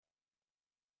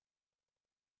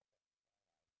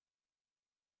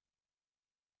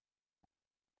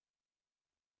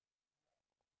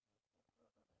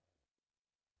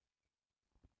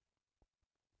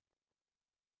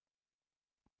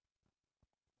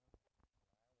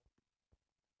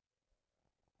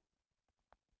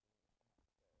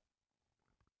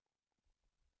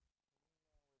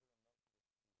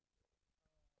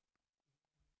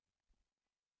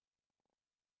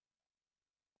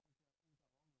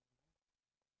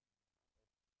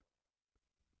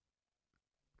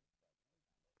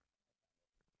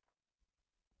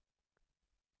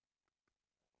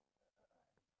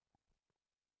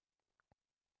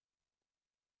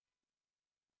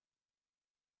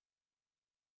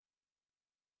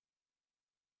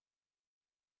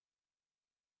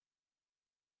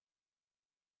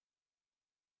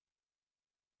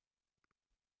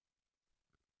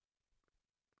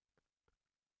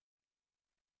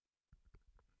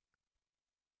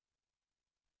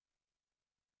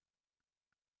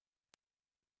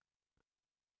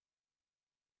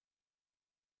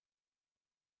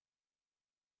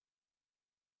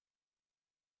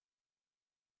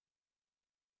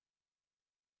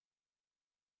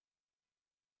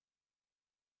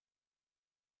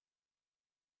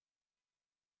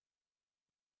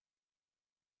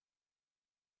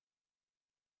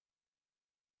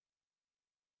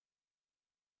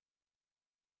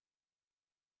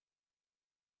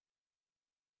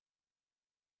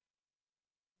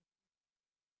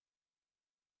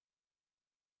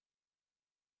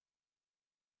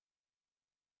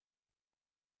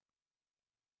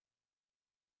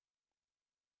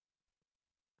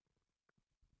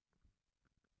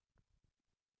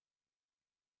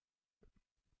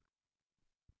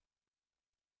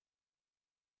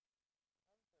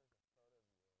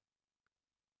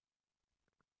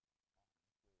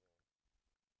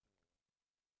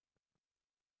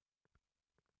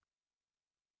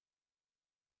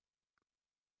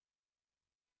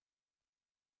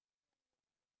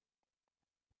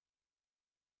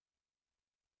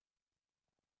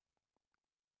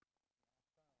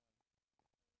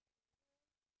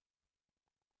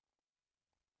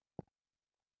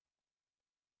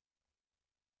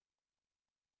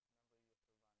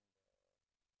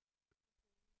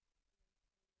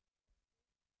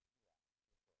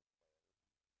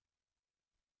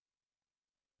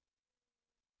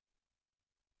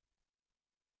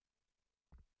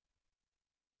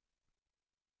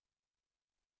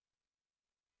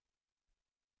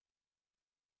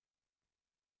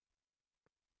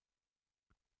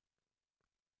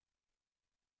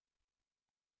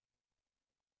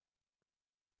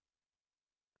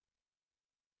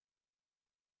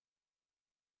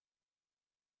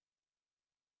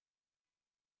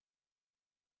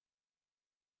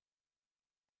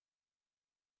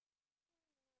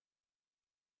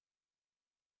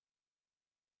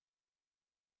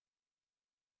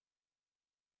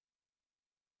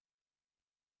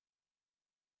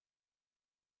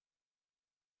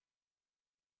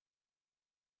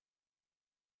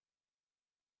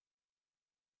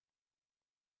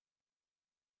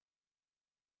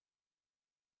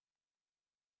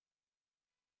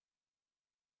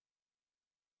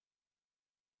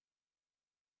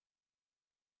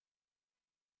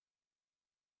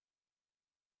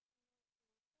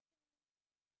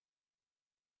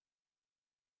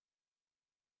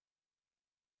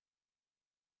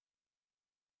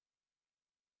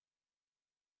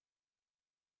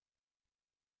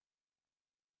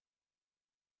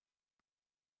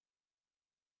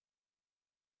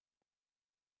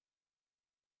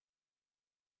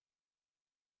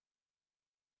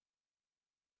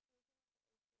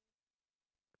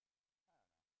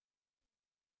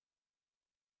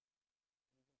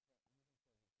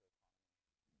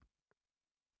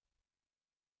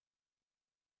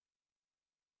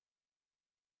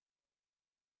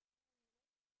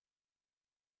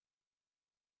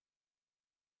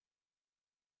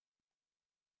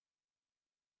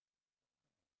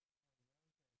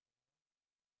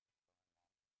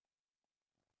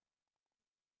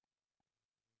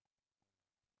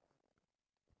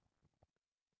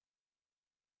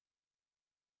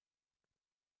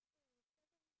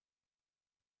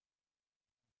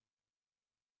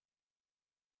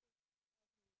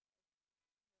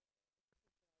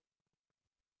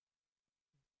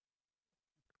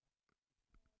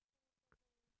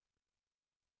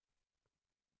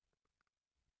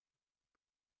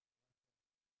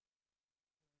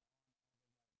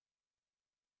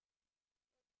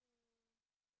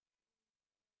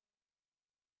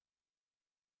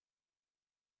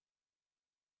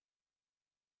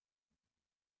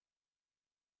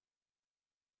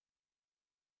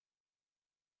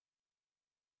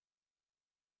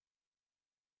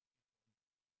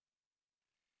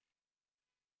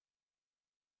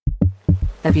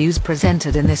The views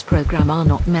presented in this program are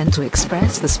not meant to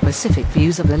express the specific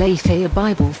views of the Lafayette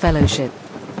Bible Fellowship.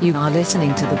 You are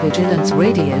listening to the Vigilance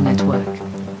Radio Network.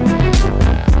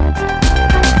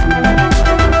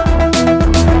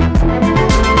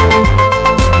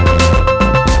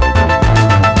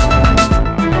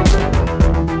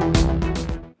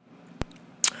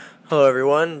 Hello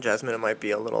everyone. Jasmine, it might be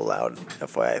a little loud,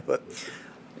 FYI, but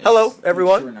hello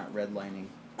everyone. We're not redlining.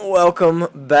 Welcome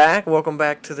back. Welcome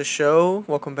back to the show.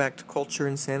 Welcome back to Culture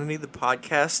Insanity, the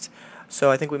podcast. So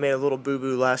I think we made a little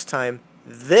boo-boo last time.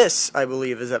 This, I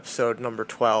believe, is episode number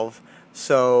 12.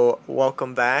 So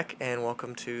welcome back and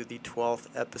welcome to the 12th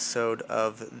episode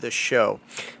of the show.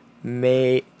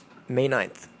 May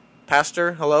 9th.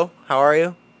 Pastor, hello. How are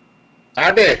you?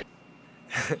 Howdy.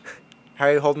 How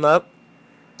are you holding up?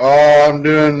 Oh, I'm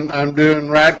doing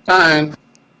right fine.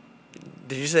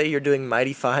 Did you say you're doing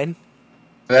mighty fine?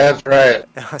 That's right.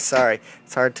 Oh, sorry,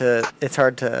 it's hard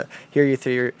to hear you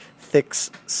through your thick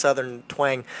southern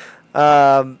twang,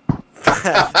 but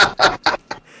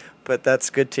that's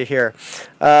good to hear.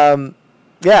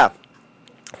 Yeah,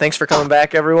 thanks for coming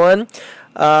back, everyone.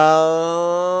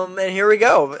 And here we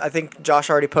go. I think Josh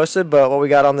already posted, but what we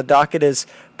got on the docket is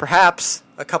perhaps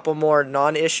a couple more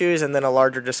non-issues and then a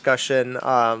larger discussion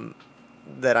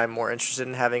that I'm more interested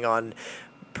in having on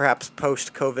perhaps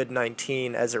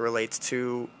post-COVID-19 as it relates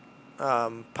to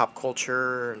pop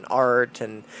culture and art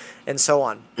and so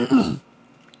on.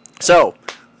 So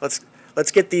let's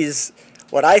get these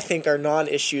what I think are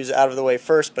non-issues out of the way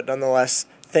first, but nonetheless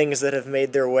things that have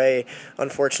made their way,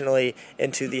 unfortunately,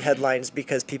 into the headlines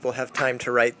because people have time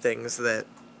to write things that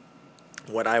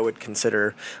what I would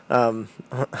consider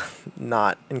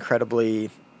not incredibly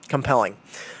compelling.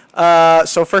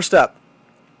 So first up,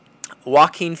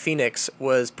 Joaquin Phoenix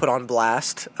was put on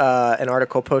blast. An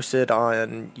article posted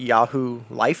on Yahoo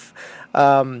Life.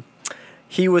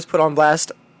 He was put on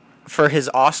blast for his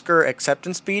Oscar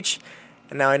acceptance speech.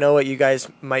 And now I know what you guys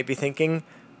might be thinking.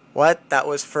 What? That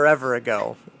was forever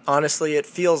ago. Honestly, it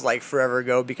feels like forever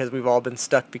ago because we've all been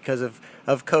stuck because of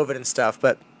COVID and stuff.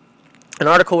 But an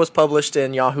article was published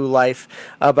in Yahoo Life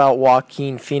about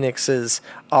Joaquin Phoenix's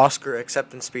Oscar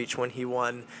acceptance speech when he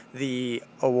won the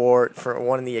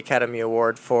Academy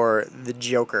Award for The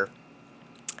Joker.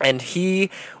 And he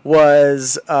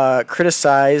was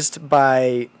criticized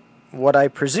by what I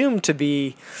presume to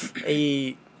be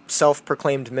a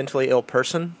self-proclaimed mentally ill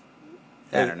person.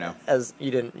 I don't know. As you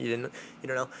don't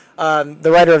know.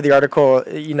 The writer of the article,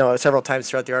 several times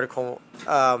throughout the article,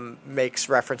 makes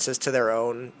references to their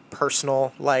own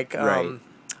personal,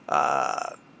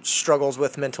 struggles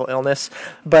with mental illness.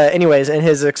 But anyways, in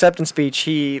his acceptance speech,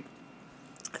 he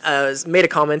made a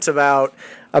comment about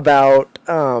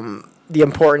the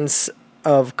importance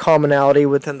of commonality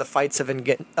within the fights of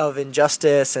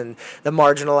injustice and the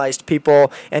marginalized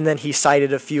people, and then he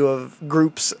cited a few of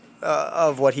groups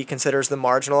of what he considers the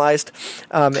marginalized,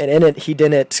 and in it he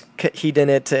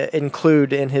didn't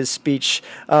include in his speech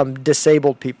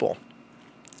disabled people.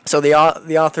 So the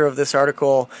author of this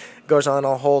article goes on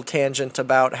a whole tangent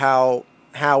about how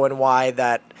and why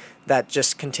that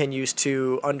just continues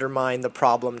to undermine the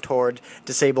problem toward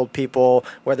disabled people,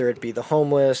 whether it be the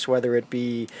homeless, whether it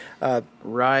be...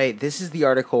 Right. This is the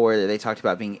article where they talked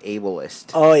about being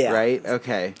ableist. Oh, yeah. Right?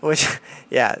 Okay. Which,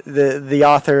 yeah, the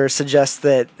author suggests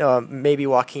that maybe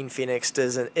Joaquin Phoenix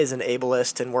is an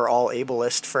ableist, and we're all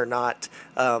ableist for not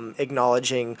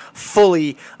acknowledging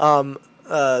fully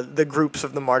the groups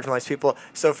of the marginalized people.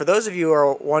 So for those of you who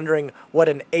are wondering what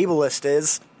an ableist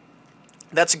is,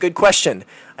 that's a good question.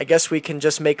 I guess we can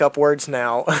just make up words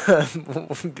now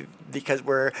because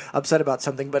we're upset about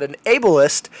something. But an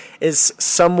ableist is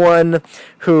someone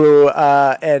who,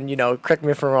 and correct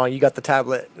me if I'm wrong, you got the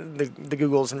tablet, the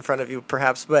Google's in front of you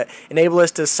perhaps, but an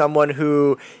ableist is someone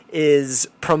who is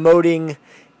promoting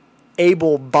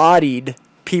able-bodied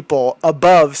people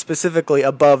specifically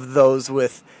above those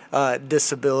with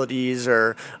disabilities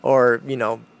or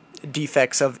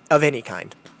defects of any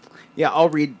kind. Yeah, I'll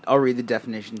read the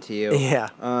definition to you. Yeah.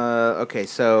 Okay,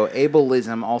 so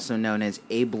ableism, also known as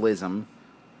ableism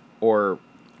or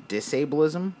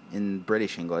disableism in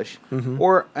British English,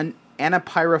 or an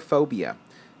anapyrophobia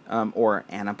or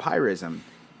anapyrism,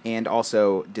 and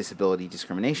also disability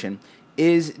discrimination,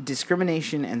 is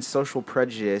discrimination and social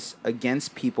prejudice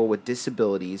against people with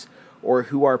disabilities or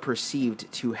who are perceived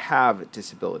to have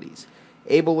disabilities.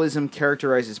 Ableism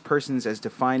characterizes persons as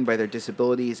defined by their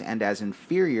disabilities and as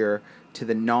inferior to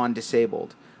the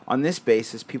non-disabled. On this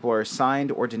basis, people are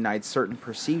assigned or denied certain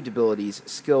perceived abilities,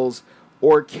 skills,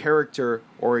 or character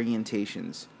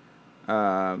orientations.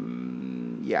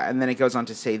 And then it goes on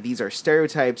to say these are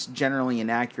stereotypes, generally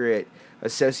inaccurate,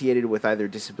 associated with either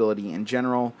disability in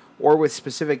general or with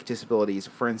specific disabilities.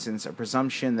 For instance, a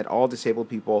presumption that all disabled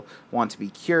people want to be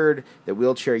cured, that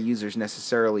wheelchair users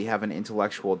necessarily have an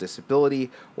intellectual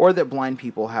disability, or that blind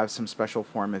people have some special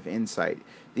form of insight.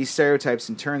 These stereotypes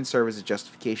in turn serve as a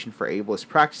justification for ableist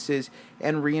practices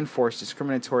and reinforce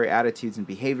discriminatory attitudes and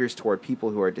behaviors toward people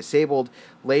who are disabled.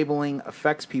 Labeling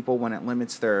affects people when it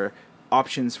limits their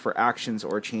options for actions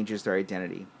or changes their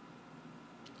identity.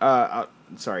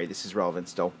 Sorry, this is relevant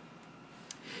still.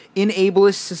 In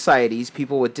ableist societies,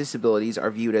 people with disabilities are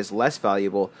viewed as less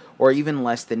valuable or even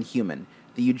less than human.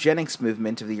 The eugenics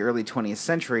movement of the early 20th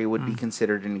century would be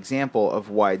considered an example of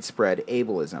widespread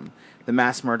ableism. The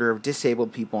mass murder of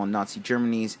disabled people in Nazi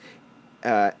Germany's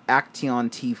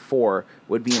Aktion T4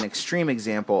 would be an extreme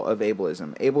example of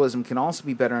ableism. Ableism can also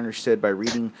be better understood by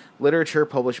reading literature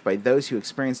published by those who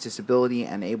experience disability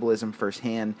and ableism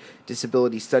firsthand.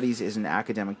 Disability studies is an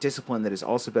academic discipline that is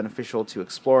also beneficial to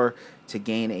explore to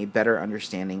gain a better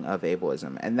understanding of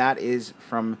ableism. And that is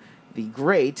from the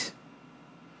great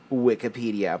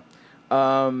Wikipedia.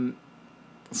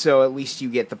 So at least you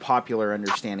get the popular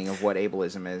understanding of what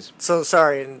ableism is. So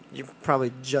sorry, and you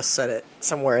probably just said it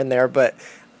somewhere in there, but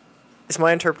is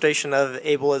my interpretation of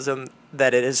ableism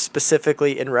that it is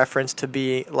specifically in reference to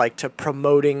to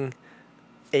promoting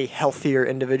a healthier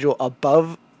individual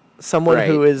above someone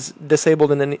who is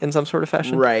disabled in some sort of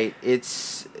fashion? Right.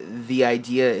 It's the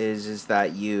idea is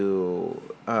that you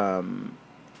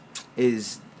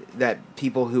is that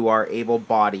people who are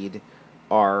able-bodied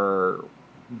are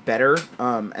better,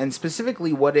 and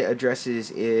specifically what it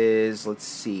addresses is, let's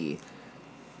see,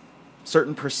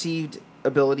 certain perceived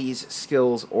abilities,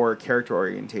 skills, or character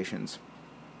orientations.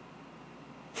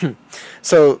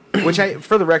 So, which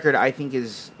for the record, I think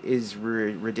is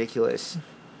ridiculous.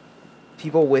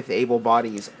 People with able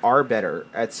bodies are better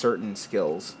at certain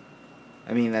skills.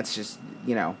 I mean, that's just,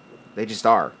 they just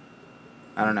are.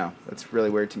 I don't know. That's really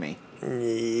weird to me.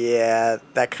 Yeah,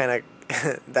 that kind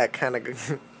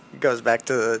of goes back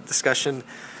to the discussion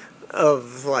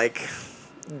of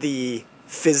the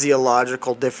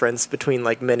physiological difference between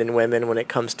men and women when it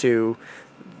comes to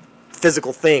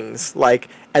physical things,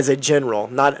 as a general,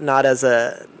 not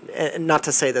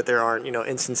to say that there aren't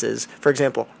instances. For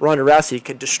example, Ronda Rousey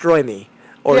could destroy me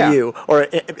or you or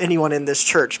anyone in this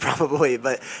church probably,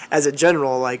 but as a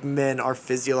general, men are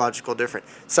physiological different.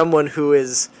 Someone who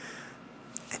is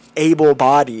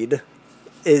able-bodied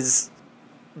is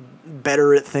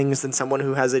better at things than someone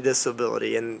who has a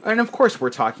disability, and of course we're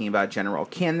talking about general.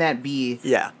 Can that be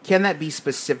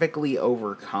specifically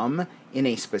overcome in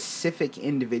a specific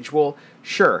individual?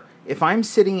 Sure. If I'm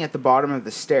sitting at the bottom of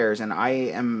the stairs and I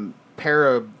am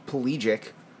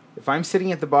paraplegic, if I'm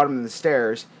sitting at the bottom of the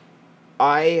stairs,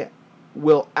 I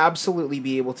will absolutely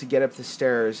be able to get up the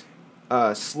stairs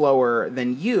slower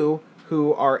than you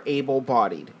who are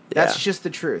able-bodied. That's just the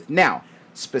truth. Now,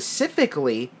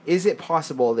 specifically, is it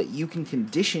possible that you can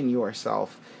condition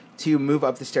yourself to move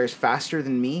up the stairs faster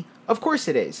than me? Of course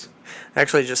it is. I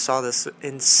actually just saw this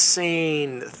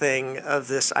insane thing of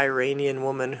this Iranian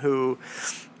woman who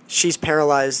she's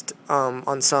paralyzed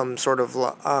on some sort of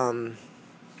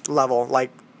level,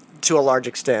 to a large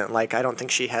extent. I don't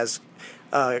think she has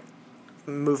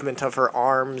movement of her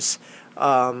arms,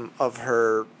 of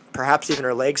her perhaps even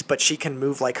her legs, but she can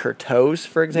move her toes,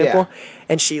 for example. Yeah.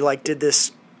 And she did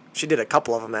this. She did a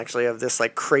couple of them actually of this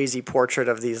crazy portrait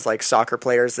of these soccer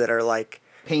players that are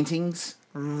paintings.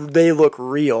 They look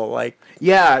real.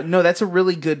 Yeah, no, that's a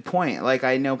really good point.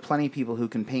 I know plenty of people who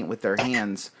can paint with their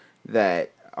hands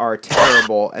that are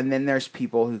terrible, and then there's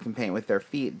people who can paint with their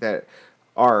feet that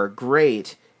are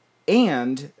great.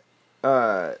 And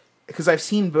because I've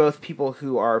seen both people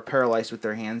who are paralyzed with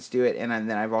their hands do it, and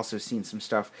then I've also seen some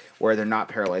stuff where they're not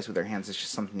paralyzed with their hands. It's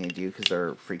just something they do because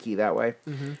they're freaky that way.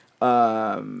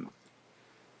 Mm-hmm.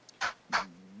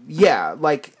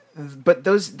 But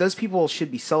those people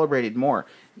should be celebrated more.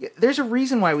 There's a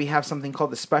reason why we have something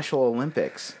called the Special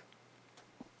Olympics,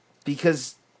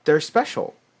 because they're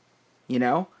special,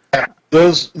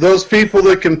 Those people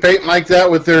that can paint like that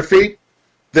with their feet,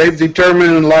 they've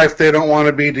determined in life they don't want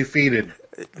to be defeated.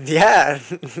 Yeah.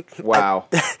 Wow.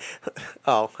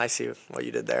 Oh, I see what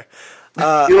you did there.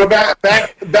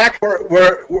 Back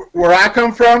where I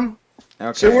come from.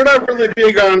 Okay. So we're not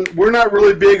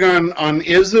really big on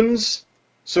isms.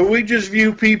 So we just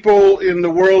view people in the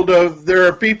world of there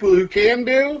are people who can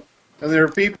do and there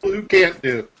are people who can't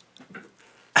do.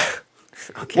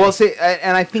 Okay. Well, see,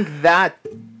 and I think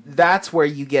that's where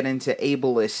you get into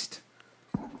ableist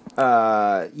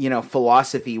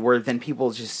philosophy, where then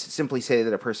people just simply say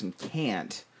that a person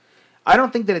can't. I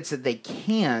don't think that it's that they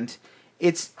can't.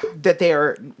 It's that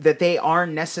they are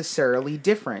necessarily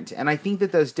different, and I think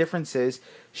that those differences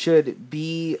should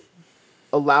be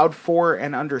allowed for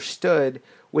and understood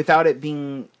without it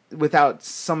being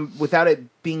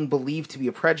believed to be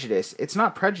a prejudice. It's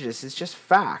not prejudice; it's just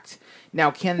fact. Now,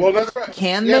 can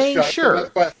they? Josh, sure.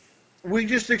 We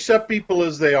just accept people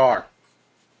as they are.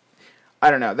 I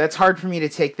don't know. That's hard for me to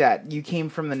take that. You came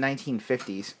from the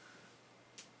 1950s.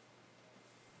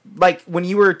 Like, when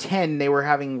you were 10, they were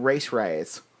having race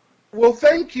riots. Well,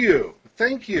 thank you.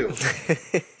 Thank you.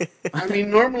 I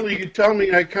mean, normally you tell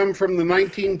me I come from the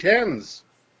 1910s.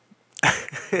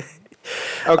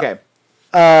 Okay.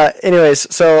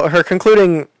 Anyways, so her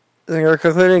concluding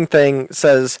thing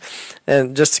says,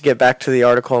 and just to get back to the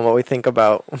article and what we think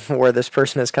about where this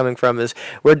person is coming from, is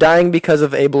we're dying because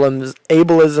of ableism's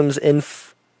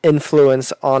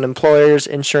influence on employers,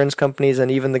 insurance companies,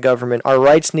 and even the government. Our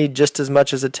rights need just as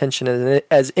much as attention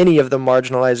as any of the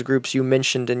marginalized groups you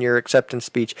mentioned in your acceptance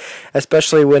speech,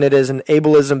 especially when it is an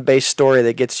ableism-based story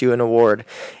that gets you an award.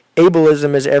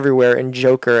 Ableism is everywhere in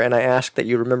Joker, and I ask that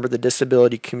you remember the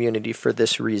disability community for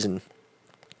this reason.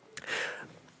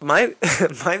 My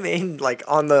main, like,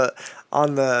 on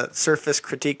the surface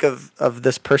critique of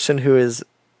this person who is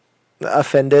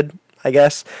offended, I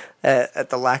guess, at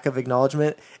the lack of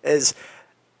acknowledgement, is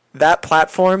that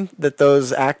platform that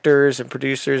those actors and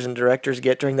producers and directors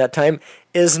get during that time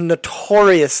is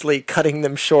notoriously cutting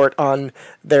them short on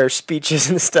their speeches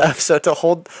and stuff. So to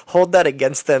hold that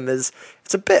against them it's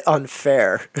a bit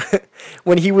unfair.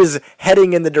 When he was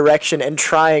heading in the direction and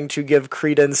trying to give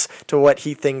credence to what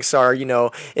he thinks are,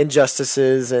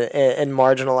 injustices and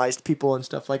marginalized people and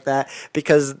stuff like that,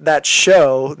 because that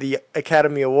show, the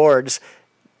Academy Awards,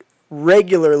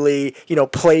 regularly,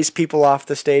 plays people off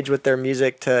the stage with their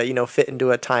music to, fit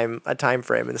into a time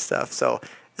frame and stuff. So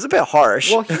it's a bit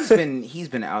harsh. Well, he's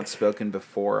been outspoken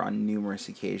before on numerous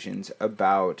occasions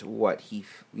about what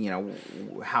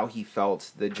how he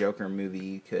felt the Joker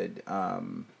movie could,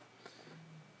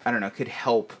 could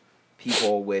help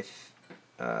people with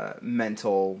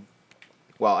mental.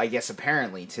 Well, I guess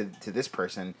apparently to this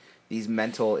person, these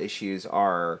mental issues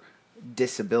are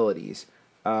disabilities.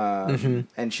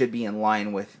 And should be in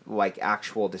line with like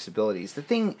actual disabilities. The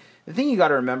thing you got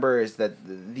to remember is that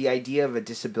the idea of a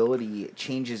disability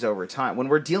changes over time. When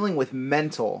we're dealing with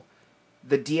mental,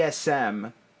 the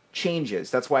DSM changes.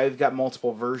 That's why we've got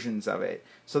multiple versions of it.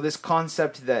 So this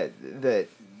concept that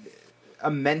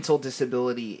a mental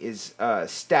disability is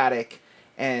static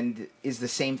and is the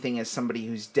same thing as somebody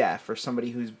who's deaf or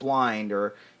somebody who's blind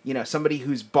or somebody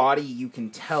whose body you can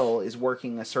tell is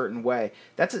working a certain way.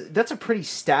 That's a pretty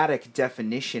static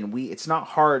definition. It's not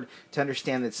hard to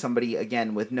understand that somebody,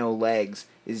 again, with no legs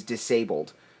is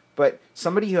disabled. But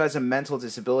somebody who has a mental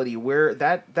disability, where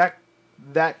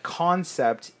that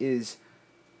concept is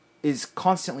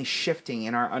constantly shifting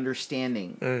in our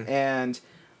understanding. And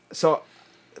so,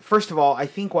 first of all, I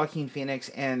think Joaquin Phoenix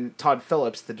and Todd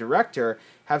Phillips, the director,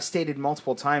 have stated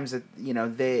multiple times that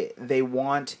they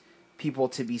want people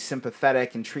to be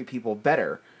sympathetic and treat people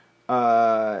better.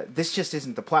 This just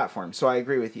isn't the platform, so I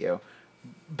agree with you.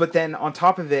 But then on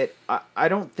top of it, I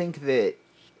don't think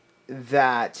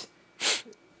that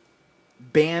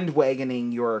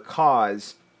bandwagoning your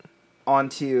cause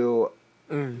onto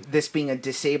this being a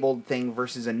disabled thing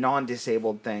versus a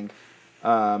non-disabled thing,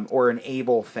 or an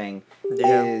able thing,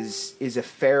 is a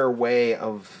fair way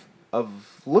of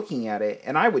looking at it.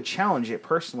 And I would challenge it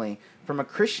personally from a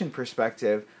Christian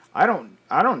perspective. I don't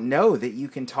know that you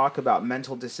can talk about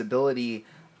mental disability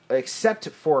except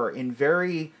for in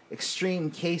very extreme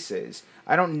cases.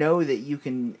 I don't know that you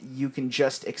can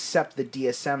just accept the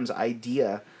DSM's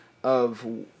idea of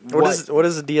what is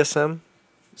the DSM?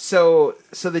 So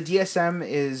the DSM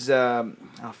is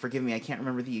forgive me, I can't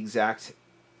remember the exact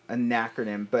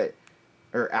acronym,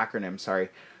 sorry.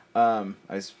 I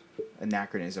was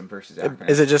anachronism versus acronym.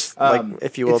 Is it just like,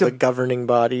 if you will, the governing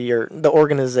body or the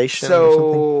organization? So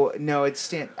or something? No,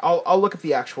 I'll look up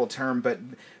the actual term,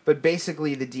 but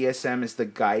basically the DSM is the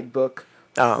guidebook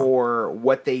for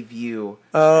what they view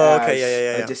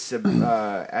as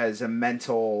a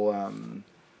mental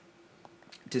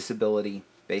disability,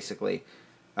 basically.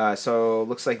 So it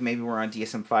looks like maybe we're on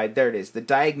DSM-5. There it is, the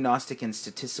Diagnostic and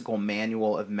Statistical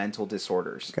Manual of Mental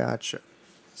Disorders. Gotcha.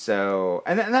 So,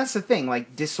 and that's the thing,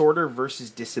 like disorder versus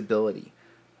disability.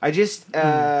 I just,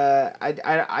 I,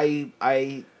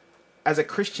 as a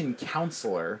Christian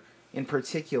counselor in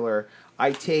particular,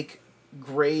 I take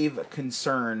grave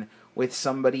concern with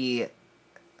somebody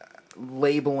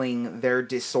labeling their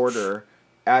disorder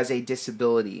as a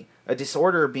disability. A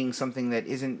disorder being something that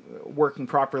isn't working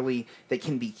properly, that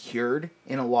can be cured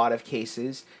in a lot of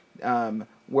cases,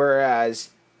 Whereas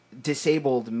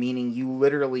disabled, meaning you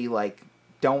literally like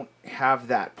don't have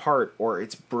that part or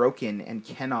it's broken and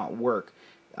cannot work.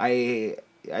 I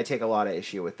take a lot of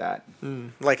issue with that.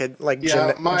 Genetics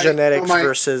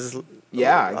versus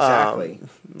exactly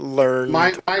learned.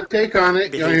 My take on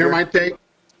it. You want to hear my take?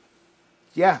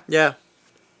 Yeah.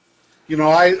 You know,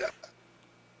 I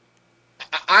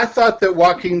thought that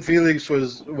Joaquin Phoenix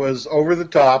was over the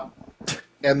top,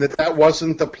 and that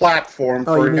wasn't the platform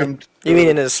for him. You mean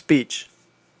in his speech?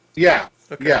 Yeah.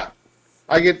 Okay. Yeah.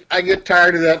 I get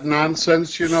tired of that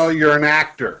nonsense. You know, you're an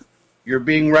actor. You're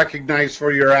being recognized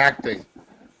for your acting.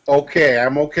 Okay,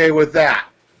 I'm okay with that.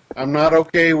 I'm not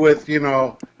okay with,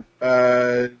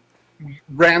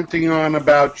 ranting on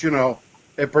about, a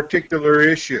particular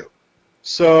issue.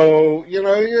 So,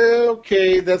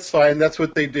 okay, that's fine. That's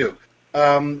what they do.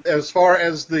 As far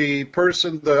as the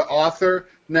author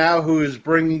now who is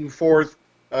bringing forth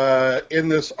in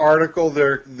this article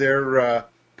their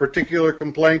particular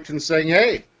complaint and saying,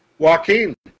 hey,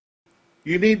 Joaquin,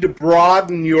 you need to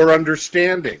broaden your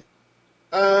understanding.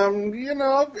 Good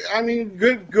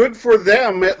for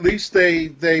them. At least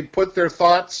they put their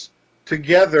thoughts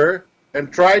together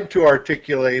and tried to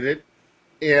articulate it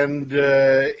and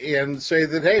say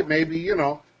that, hey, maybe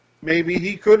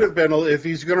he could have been, if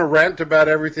he's going to rant about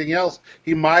everything else,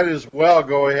 he might as well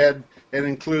go ahead and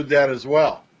include that as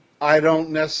well. I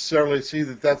don't necessarily see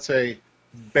that that's a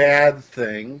bad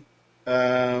thing,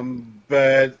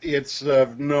 but it's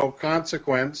of no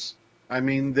consequence. I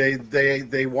mean,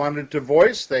 they wanted to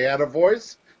voice, they had a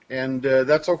voice, and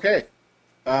that's okay.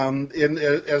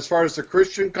 As far as the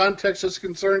Christian context is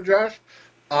concerned, Josh,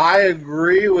 I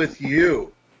agree with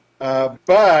you.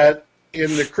 But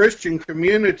in the Christian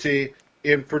community,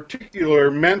 in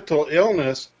particular mental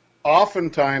illness,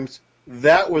 oftentimes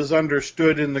that was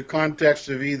understood in the context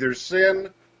of either sin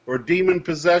or demon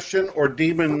possession or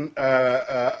demon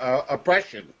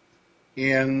oppression.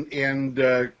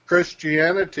 And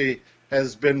Christianity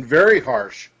has been very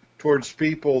harsh towards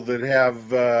people that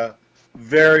have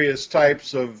various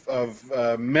types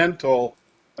of mental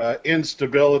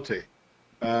instability.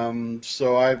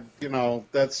 So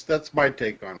that's my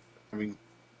take on it. I mean,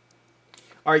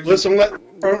 listen,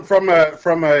 from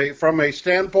a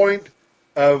standpoint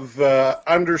of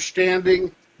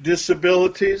understanding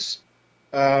disabilities,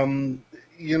 I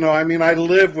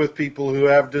live with people who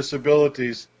have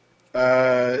disabilities.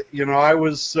 I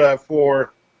was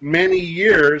for many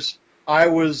years, I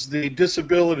was the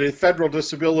federal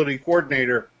disability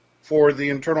coordinator for the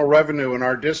Internal Revenue in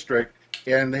our district,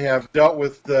 and have dealt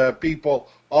with people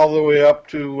all the way up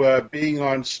to being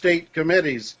on state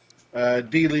committees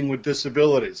dealing with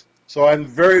disabilities. So I'm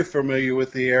very familiar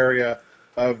with the area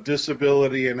of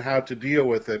disability and how to deal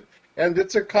with it. And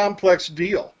it's a complex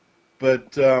deal.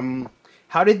 But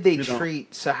how did they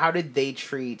treat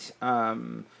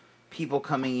people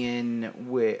coming in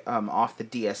with off the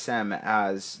DSM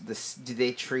as this? Do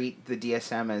they treat the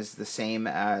DSM as the same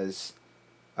as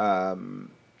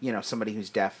somebody who's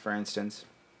deaf, for instance?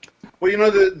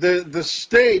 Well, the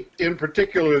state, in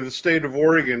particular, the state of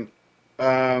Oregon,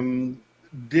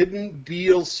 didn't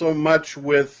deal so much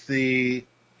with the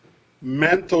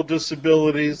mental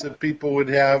disabilities that people would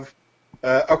have.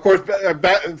 Of course,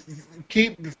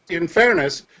 keep in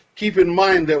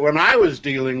mind that when I was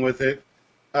dealing with it,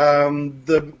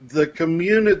 the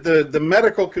community, the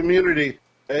medical community,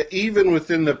 even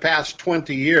within the past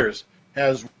 20 years,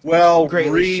 has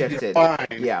greatly shifted.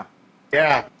 Yeah.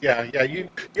 You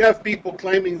have people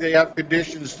claiming they have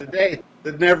conditions today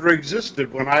that never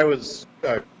existed when I was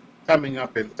coming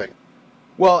up in things.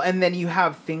 Well, and then you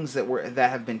have things that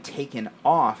have been taken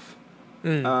off,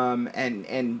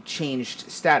 and changed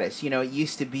status. It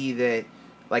used to be that,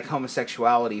 like,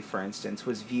 homosexuality, for instance,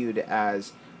 was viewed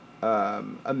as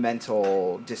a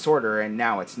mental disorder, and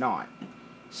now it's not.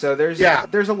 So there's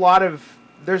a lot of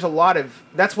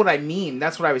that's what I mean.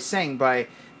 That's what I was saying by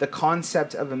the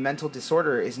concept of a mental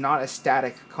disorder is not a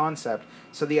static concept.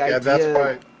 So the idea, that's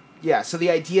right. Yeah, so the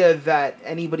idea that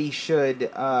anybody should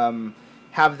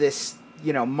have this,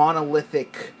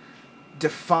 monolithic,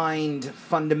 defined,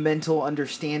 fundamental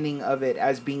understanding of it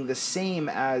as being the same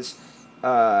as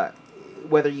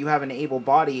whether you have an able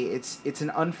body, it's an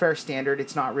unfair standard.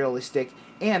 It's not realistic,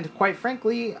 and quite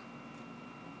frankly,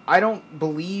 I don't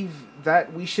believe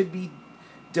that we should be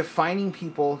defining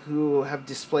people who have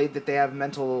displayed that they have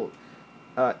mental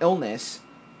illness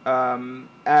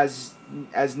as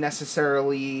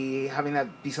necessarily having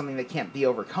that be something that can't be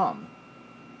overcome.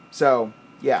 So,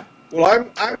 yeah. Well,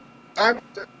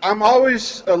 I'm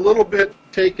always a little bit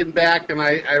taken back, and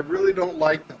I really don't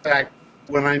like the fact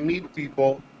when I meet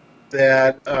people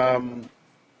that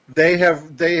they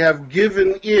have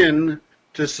given in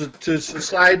to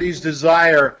society's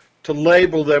desire to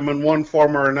label them in one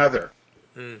form or another.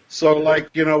 So, like,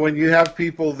 when you have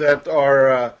people that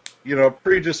are,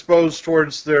 predisposed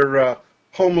towards their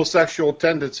homosexual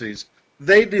tendencies,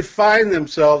 they define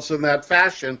themselves in that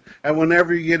fashion, and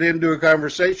whenever you get into a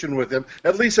conversation with them,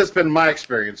 at least that's been my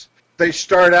experience, they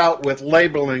start out with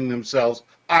labeling themselves,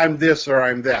 I'm this or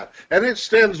I'm that. And it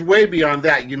extends way beyond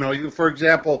that. For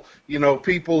example,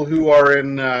 people who are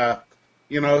in,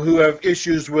 who have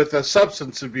issues with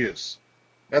substance abuse,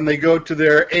 and they go to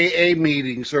their AA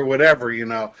meetings or whatever,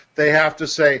 they have to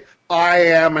say, I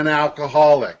am an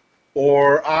alcoholic,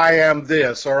 or I am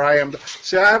this, or I am...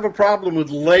 See, I have a problem with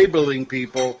labeling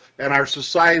people and our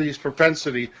society's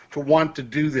propensity to want to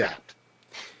do that.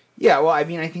 Yeah, well, I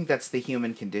think that's the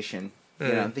human condition.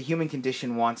 The human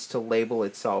condition wants to label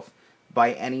itself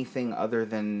by anything other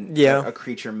than a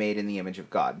creature made in the image of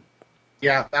God.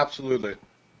 Yeah, absolutely.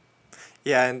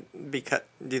 Yeah, and do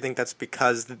you think that's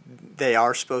because they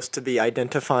are supposed to be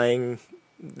identifying...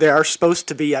 They are supposed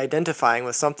to be identifying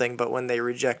with something, but when they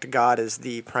reject God as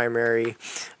the primary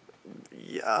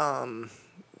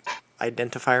identifier,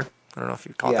 I don't know if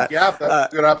you call that. Yeah,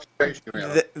 that's a good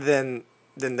observation.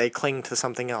 Then they cling to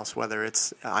something else, whether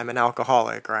it's I'm an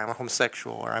alcoholic or I'm a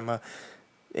homosexual or I'm a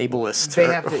ableist.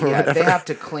 They have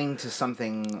to cling to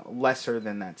something lesser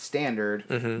than that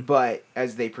standard, but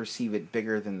as they perceive it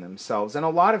bigger than themselves. And a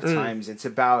lot of times it's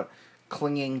about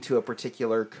clinging to a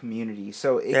particular community.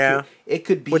 So it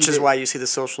could be... Which is why you see the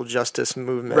social justice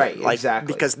movement. Right,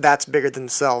 exactly. Because that's bigger than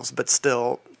themselves, but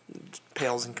still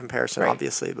pales in comparison,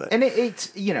 obviously. But and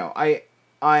it's,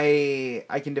 I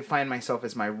can define myself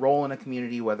as my role in a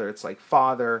community, whether it's like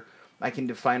father. I can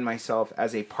define myself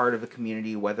as a part of a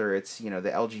community, whether it's, the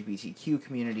LGBTQ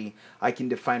community. I can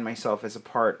define myself as a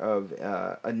part of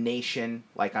a nation,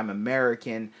 like I'm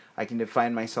American. I can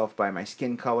define myself by my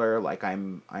skin color, like I was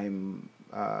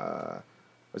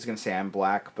going to say I'm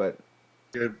black, but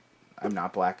I'm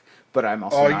not black. But I'm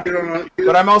also not. I'm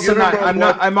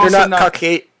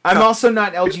also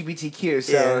not LGBTQ,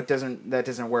 so that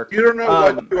doesn't work. You don't know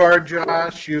what you are,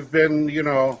 Josh. You've been,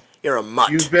 You're a mutt.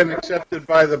 You've been accepted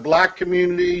by the black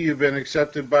community. You've been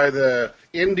accepted by the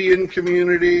Indian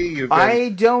community. I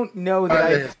don't know that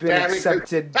I've been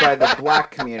accepted by the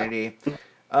black community.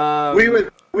 We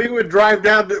would drive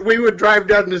down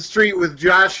the street with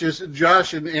Josh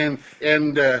and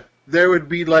there would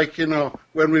be like,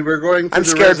 when we were going through I'm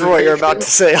scared for what you're about to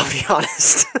say, I'll be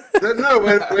honest. No,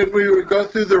 when we would go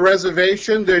through the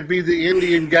reservation, there'd be the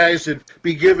Indian guys that'd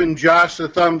be giving Josh a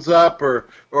thumbs up, or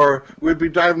we'd be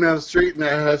driving down the street and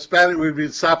a Hispanic, we'd be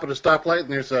stopping at a stoplight,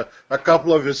 and there's a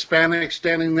couple of Hispanics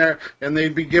standing there, and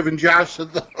they'd be giving Josh a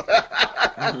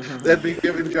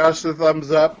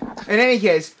thumbs up. In any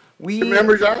case,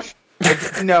 remember Josh?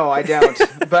 No, I don't.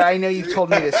 But I know you've told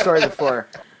me this story before.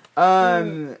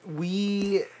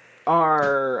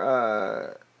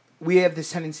 We have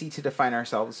this tendency to define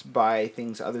ourselves by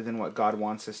things other than what God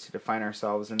wants us to define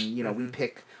ourselves, and we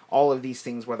pick all of these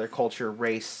things, whether culture,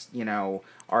 race,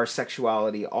 our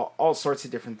sexuality, all sorts of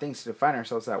different things to define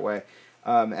ourselves that way.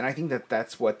 And I think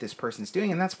that's what this person's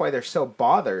doing, and that's why they're so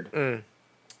bothered,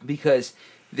 because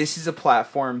this is a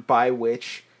platform by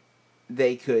which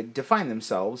they could define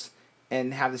themselves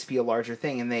and have this be a larger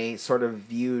thing, and they sort of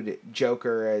viewed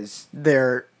Joker as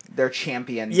their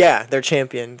champion. Yeah, their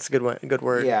champion. It's a good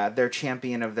word. Yeah, their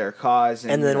champion of their cause.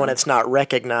 And then when it's not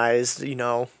recognized,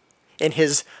 in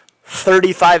his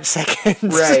 35 seconds,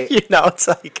 right? It's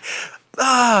like,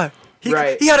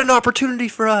 he had an opportunity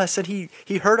for us, and he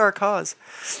hurt our cause.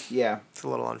 Yeah, it's a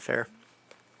little unfair.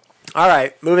 All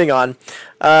right, moving on.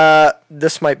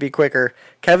 This might be quicker.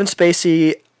 Kevin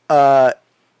Spacey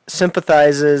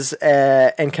sympathizes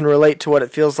and can relate to what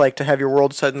it feels like to have your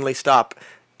world suddenly stop.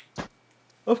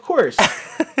 Of course.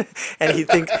 And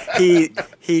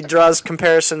he draws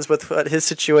comparisons with his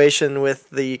situation with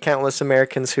the countless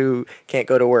Americans who can't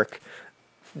go to work.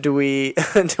 Do we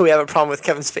have a problem with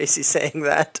Kevin Spacey saying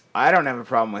that? I don't have a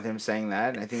problem with him saying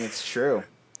that. I think it's true.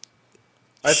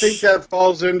 I think that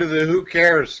falls into the who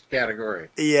cares category.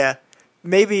 Yeah.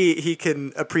 Maybe he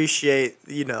can appreciate,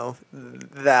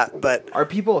 that, but... Are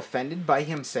people offended by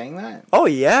him saying that? Oh,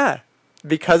 yeah.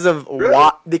 Because of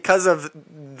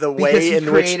the way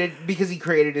in which... Because he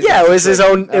created his... Yeah, it was his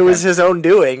own. Okay. It was his own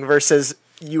doing versus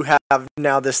you have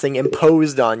now this thing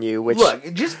imposed on you, which...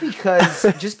 Look, just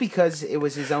because it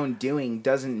was his own doing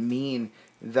doesn't mean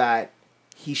that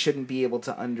he shouldn't be able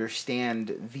to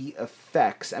understand the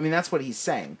effects. I mean, that's what he's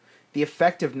saying. The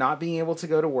effect of not being able to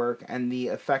go to work and the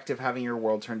effect of having your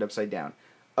world turned upside down.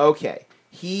 Okay,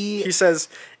 He says,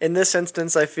 in this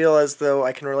instance, I feel as though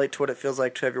I can relate to what it feels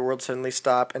like to have your world suddenly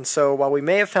stop. And so while we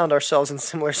may have found ourselves in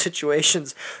similar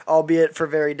situations, albeit for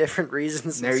very different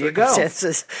reasons and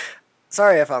circumstances,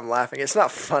 sorry if I'm laughing. It's not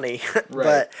funny. Right.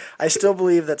 But I still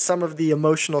believe that some of the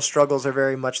emotional struggles are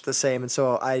very much the same. And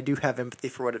so I do have empathy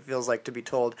for what it feels like to be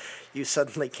told you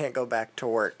suddenly can't go back to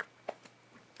work.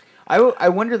 I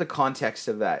wonder the context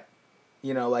of that.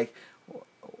 You know, like,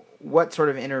 what sort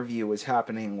of interview was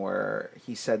happening where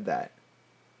he said that?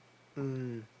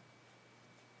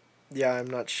 Yeah, I'm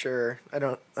not sure. I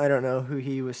don't know who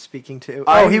he was speaking to.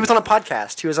 Oh, he was on a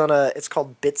podcast. He was on it's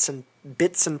called Bits and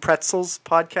Pretzels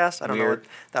podcast. I don't know what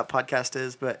that podcast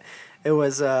is, but it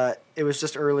was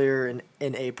just earlier in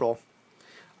April.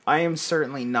 I am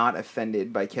certainly not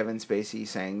offended by Kevin Spacey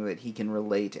saying that he can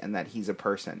relate and that he's a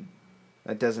person.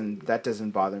 That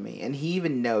doesn't bother me. And he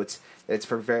even notes that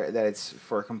it's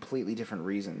for completely different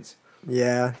reasons.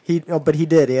 Yeah, but he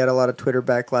did. He had a lot of Twitter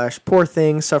backlash. Poor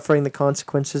thing, suffering the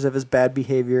consequences of his bad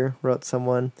behavior, wrote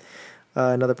someone.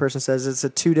 Another person says it's a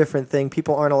two different thing.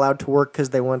 People aren't allowed to work because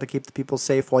they want to keep the people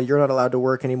safe, while you're not allowed to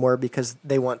work anymore because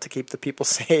they want to keep the people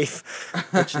safe,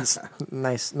 which is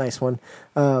nice one.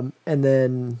 And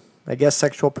then I guess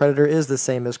sexual predator is the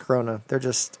same as corona. They're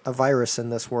just a virus in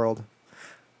this world.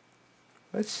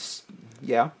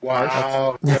 Yeah.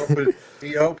 Wow.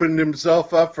 He opened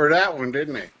himself up for that one,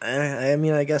 didn't he? I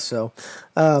mean, I guess so.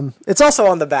 It's also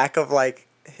on the back of, like,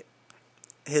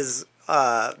 his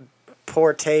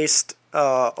poor taste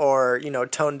or,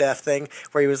 tone deaf thing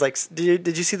where he was like,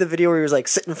 did you see the video where he was like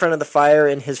sitting in front of the fire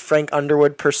in his Frank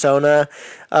Underwood persona,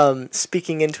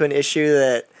 speaking into an issue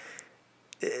that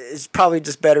is probably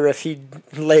just better if he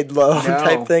laid low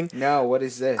type thing? No, what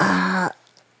is this?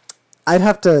 I'd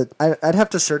have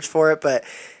to search for it, but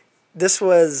this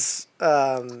was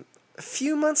a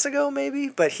few months ago maybe,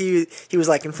 but he was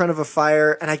like in front of a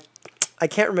fire, and I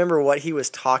can't remember what he was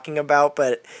talking about,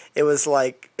 but it was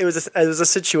like it was a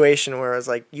situation where I was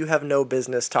like, you have no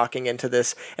business talking into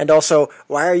this, and also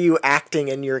why are you acting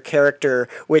in your character,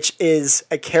 which is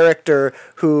a character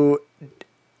who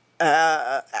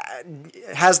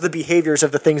has the behaviors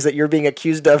of the things that you're being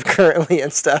accused of currently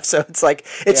and stuff. So it's like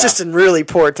it's just in really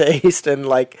poor taste and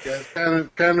like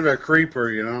kind of a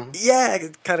creeper, Yeah,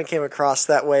 it kind of came across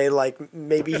that way. Like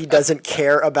maybe he doesn't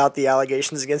care about the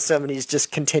allegations against him, and he's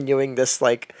just continuing this.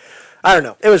 Like I don't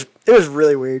know. It was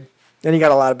really weird, and he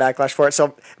got a lot of backlash for it.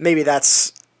 So maybe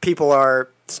that's people are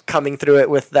coming through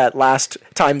it with that last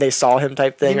time they saw him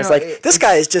type thing. It's like this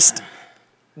guy is just.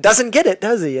 Doesn't get it,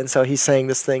 does he? And so he's saying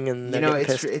this thing, and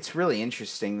it's really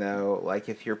interesting though. Like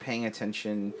if you're paying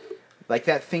attention, like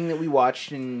that thing that we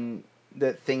watched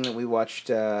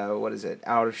what is it?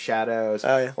 Out of Shadows,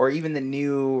 or even the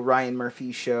new Ryan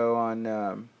Murphy show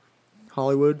on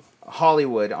Hollywood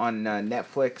on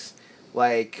Netflix.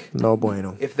 Like no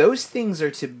bueno. If those things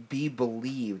are to be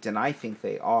believed, and I think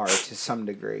they are to some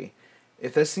degree,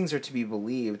 if those things are to be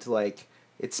believed, like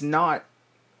it's not.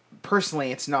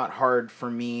 Personally, it's not hard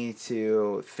for me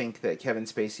to think that Kevin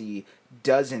Spacey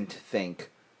doesn't think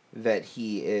that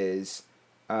he is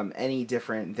any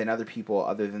different than other people,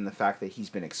 other than the fact that he's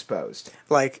been exposed.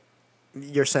 Like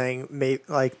you're saying,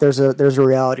 like there's a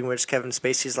reality in which Kevin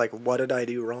Spacey's like, "What did I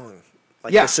do wrong?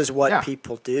 Like this is what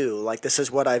people do. Like this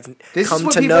is what I've come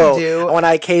to know. Do. When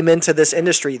I came into this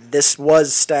industry, this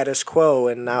was status quo,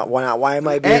 and now why am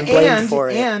I being blamed for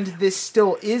it? And this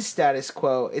still is status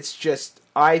quo. It's just."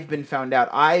 I've been found out.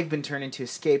 I've been turned into a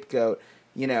scapegoat,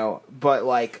 but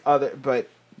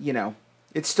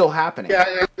it's still happening.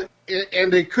 Yeah,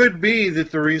 and it could be that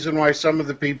the reason why some of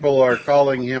the people are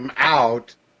calling him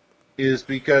out is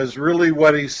because really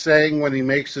what he's saying when he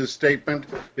makes his statement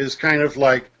is kind of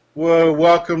like, "Whoa,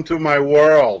 welcome to my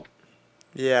world."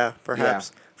 Yeah,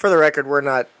 perhaps. Yeah. For the record, we're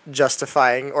not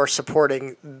justifying or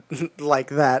supporting like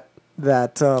that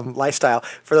lifestyle.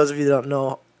 For those of you that don't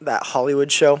know, that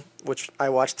Hollywood show, which I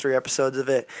watched 3 episodes of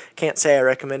it. Can't say I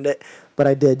recommend it, but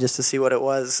I did just to see what it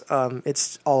was.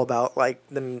 It's all about like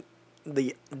the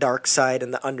dark side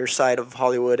and the underside of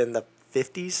Hollywood in the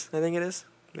 50s, I think it is.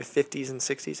 The 50s and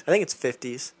 60s. I think it's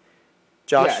 50s.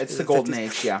 Josh? Yeah, it's the golden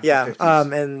age, yeah. Yeah,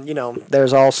 and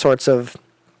there's all sorts of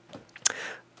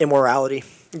immorality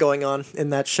going on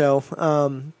in that show.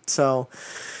 So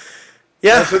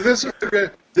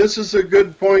this is a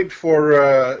good point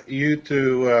for you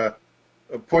to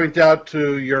point out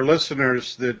to your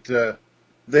listeners that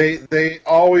they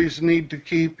always need to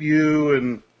keep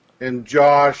you and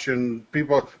Josh and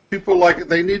people like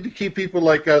they need to keep people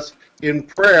like us in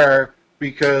prayer,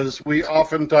 because we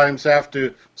oftentimes have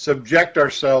to subject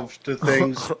ourselves to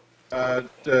things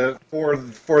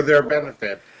for their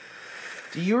benefit.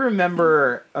 Do you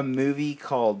remember a movie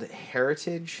called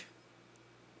Heritage?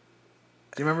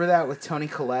 Do you remember that with Toni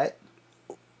Collette?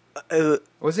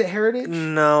 Was it Heritage?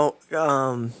 No.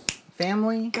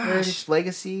 Family? Gosh. Heritage?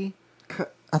 Legacy?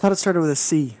 I thought it started with a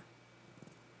C.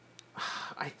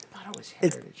 I thought it was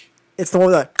Heritage. It's the one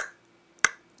with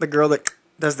the girl that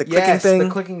does the clicking Yes, thing. the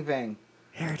clicking thing.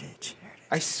 Heritage.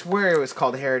 I swear it was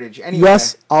called Heritage. Anyway.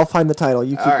 Yes, I'll find the title.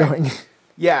 You keep All right. going.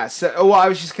 Yeah, so well, I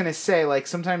was just gonna say, like,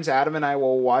 sometimes Adam and I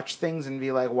will watch things and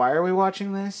be like, "Why are we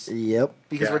watching this?" Yep.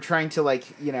 Because Yeah. we're trying to, like,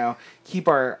 keep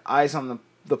our eyes on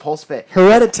the pulse of it.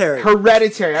 Hereditary.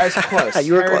 Hereditary. I was close.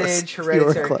 You were Heritage, close. You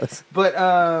were Hereditary. close. But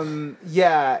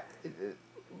yeah,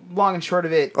 long and short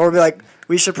of it. Or we'll be like,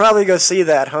 we should probably go see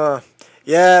that, huh?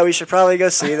 Yeah, we should probably go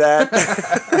see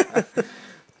that.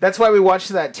 That's why we watched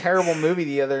that terrible movie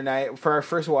the other night for our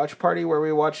first watch party, where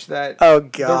we watched that. Oh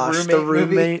gosh, the movie.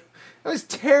 roommate. It was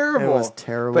terrible. It was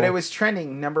terrible. But it was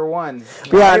trending #1.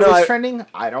 Yeah, Why I know, it was I- trending?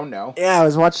 I don't know. Yeah, I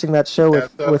was watching that show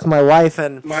with, Yeah, so- with my wife,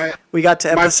 and My we got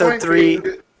to my episode point 3,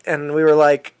 being- and we were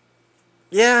like,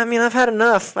 yeah, I mean, I've had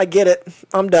enough. I get it.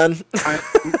 I'm done.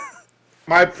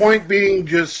 my point being,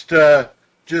 just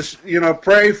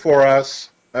pray for us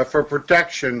for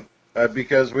protection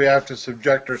because we have to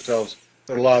subject ourselves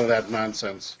to a lot of that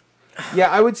nonsense. Yeah,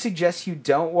 I would suggest you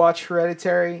don't watch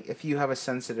Hereditary if you have a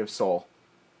sensitive soul.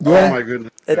 Yeah. Oh my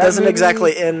goodness! It That doesn't movie-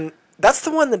 exactly end. That's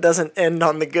the one that doesn't end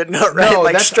on the good note, right? No,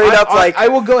 like that's straight up, like I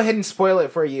will go ahead and spoil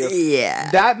it for you. yeah.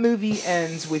 That movie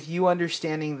ends with you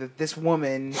understanding that this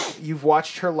woman, you've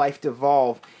watched her life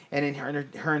devolve, and in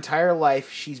her entire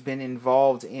life, she's been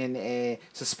involved in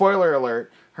so spoiler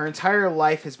alert, her entire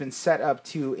life has been set up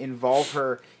to involve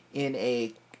her in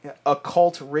a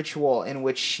occult ritual in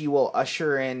which she will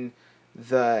usher in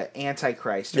the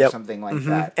Antichrist or Yep. something like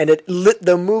that. And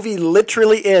the movie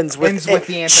literally ends with the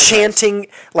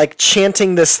Antichrist.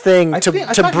 chanting this thing I to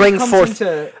thought he bring comes forth.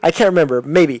 into- I can't remember,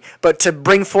 maybe, but to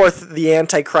bring forth the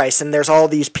Antichrist, and there's all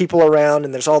these people around,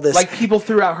 and there's all this Like people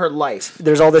throughout her life.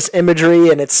 there's all this imagery,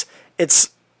 and it's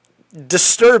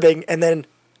disturbing, and then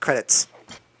credits,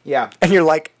 Yeah. and you're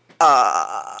like,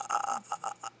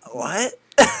 what?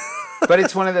 But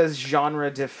it's one of those genre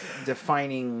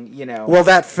defining, Well,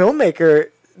 that filmmaker,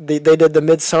 they did the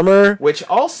Midsummer. which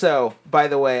also, by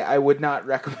the way, I would not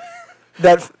recommend.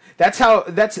 That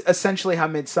That's essentially how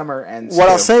Midsummer ends. what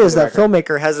too, I'll say for is the that record.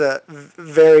 filmmaker has a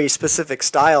very specific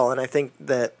style, and I think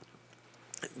that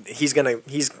he's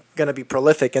gonna be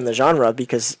prolific in the genre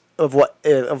because of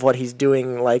what he's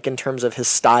doing, like in terms of his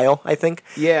style. I think.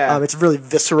 Yeah. It's really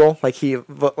visceral. Like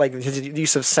his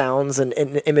use of sounds and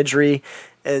imagery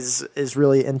is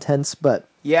really intense. But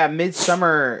Yeah,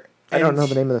 Midsummer. I don't know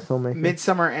ends- the name of the filmmaker.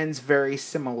 Midsummer ends very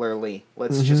similarly.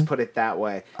 Let's just put it that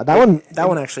way. That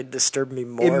one actually disturbed me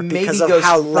more maybe because of goes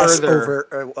how less further. overt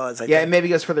it was. I Yeah, it think. maybe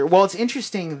goes further. Well, it's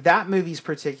interesting. That movie's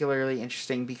particularly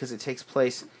interesting because it takes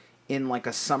place in like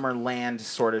a summer land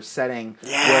sort of setting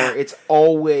Yeah. where it's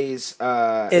always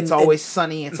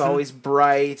sunny, it's always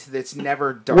bright, it's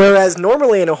never dark. Whereas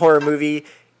normally in a horror movie,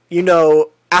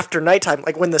 after nighttime,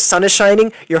 like when the sun is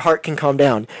shining, your heart can calm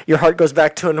down. Your heart goes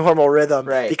back to a normal rhythm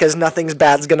Right. because nothing's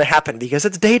bad's going to happen because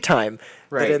it's daytime.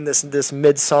 Right. But in this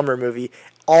Midsummer movie,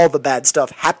 all the bad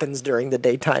stuff happens during the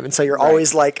daytime, and so you're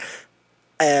always like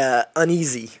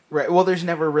uneasy. Right. Well, there's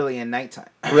never really a nighttime.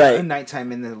 Right. A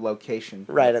nighttime in the location.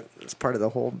 Right, it's part of the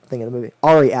whole thing of the movie.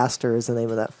 Ari Aster is the name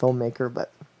of that filmmaker,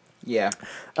 but Yeah.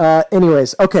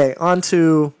 anyways, okay, on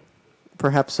to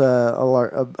perhaps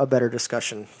a better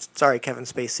discussion. Sorry, Kevin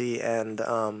Spacey and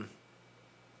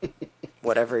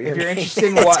whatever your If you're name interested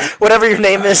in whatever your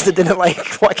name is that didn't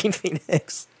like Joaquin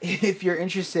Phoenix. if you're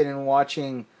interested in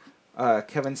watching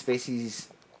Kevin Spacey's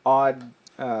odd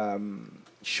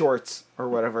shorts or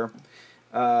whatever,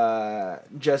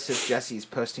 Joseph Jesse's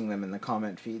posting them in the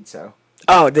comment feed. So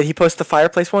Oh, did he post the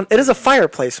fireplace one? It is a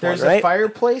fireplace there's one, right? a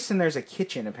fireplace and there's a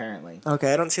kitchen apparently.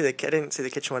 Okay, I didn't see the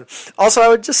kitchen one. Also, I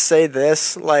would just say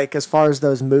this, like as far as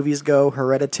those movies go,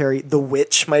 Hereditary, The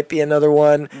Witch might be another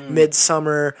one,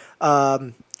 Midsummer,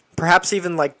 perhaps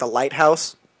even like The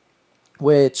Lighthouse,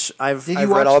 which I've Did you read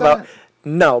watch all that? about.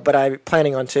 No, but I'm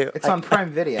planning on to. It's on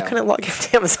Prime Video. I couldn't log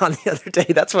into Amazon the other day.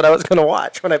 That's what I was going to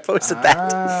watch when I posted that.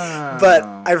 Ah. But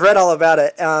I've read all about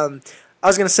it. I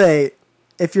was going to say,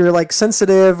 if you're like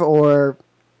sensitive or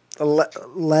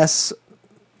less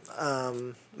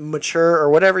mature or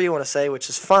whatever you want to say, which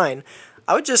is fine,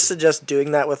 I would just suggest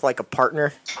doing that with like a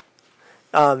partner,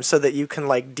 so that you can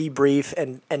like debrief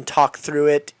and talk through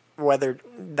it, whether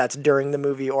that's during the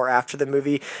movie or after the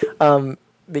movie.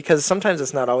 Because sometimes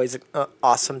it's not always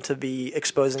awesome to be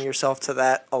exposing yourself to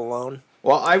that alone.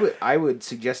 Well, I would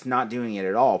suggest not doing it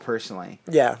at all, personally.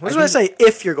 Yeah, that's what I say.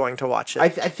 If you're going to watch it, I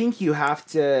think you have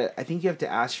to. I think you have to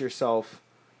ask yourself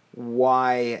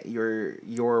why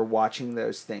you're watching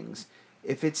those things.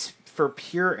 If it's for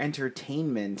pure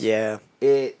entertainment,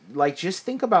 it just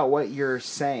think about what you're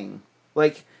saying.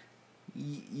 Like,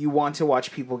 you want to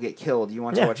watch people get killed. You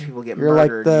want to watch people get murdered.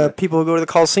 You're like the people who go to the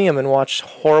Coliseum and watch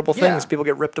horrible things. People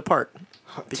get ripped apart.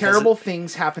 Terrible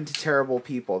things happen to terrible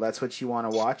people. That's what you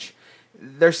want to watch.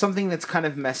 There's something that's kind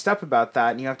of messed up about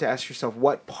that, and you have to ask yourself,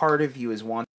 what part of you is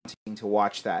wanting to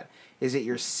watch that? Is it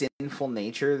your sinful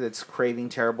nature that's craving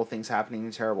terrible things happening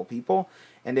to terrible people?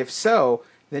 And if so,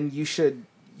 then you should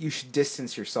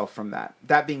distance yourself from that.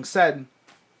 That being said,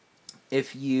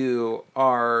 if you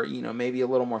are, maybe a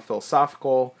little more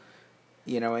philosophical,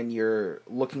 and you're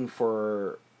looking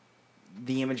for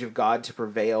the image of God to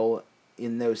prevail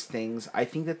in those things, I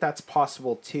think that that's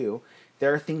possible too.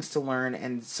 There are things to learn,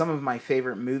 and some of my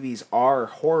favorite movies are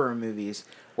horror movies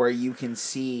where you can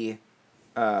see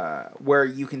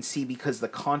because the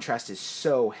contrast is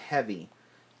so heavy,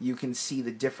 you can see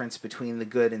the difference between the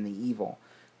good and the evil.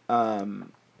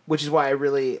 Which is why I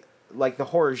really like the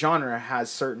horror genre.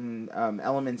 Has certain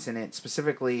elements in it,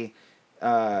 specifically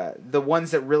the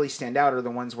ones that really stand out are the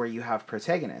ones where you have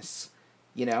protagonists,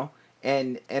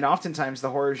 And oftentimes the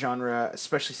horror genre,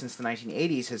 especially since the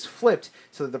 1980s, has flipped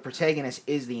so that the protagonist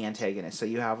is the antagonist. So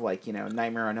you have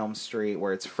Nightmare on Elm Street,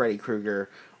 where it's Freddy Krueger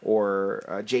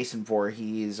or Jason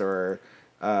Voorhees or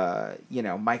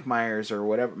Mike Myers or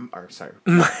whatever. Or sorry,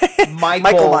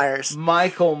 Michael Myers.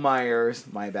 Michael Myers.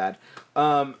 My bad.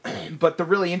 But the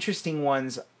really interesting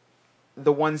ones,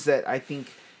 the ones that I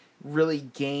think really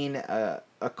gain a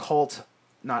cult,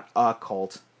 not a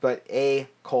cult, but a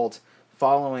cult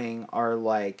following are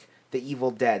like the Evil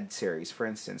Dead series, for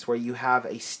instance, where you have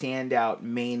a standout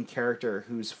main character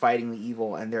who's fighting the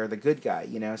evil and they're the good guy,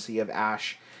 So you have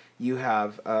Ash, you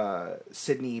have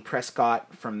Sidney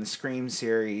Prescott from the Scream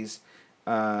series.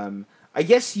 I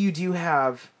guess you do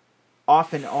have,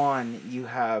 off and on, you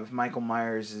have Michael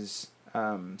Myers'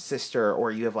 sister,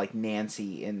 or you have like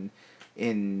Nancy in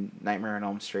Nightmare on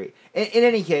Elm Street. In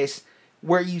any case,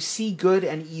 where you see good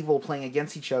and evil playing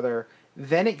against each other,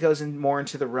 then it goes more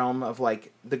into the realm of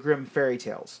like the Grimm fairy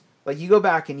tales. Like you go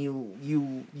back and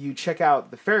you check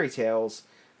out the fairy tales,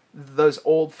 those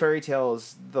old fairy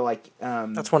tales.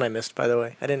 That's one I missed, by the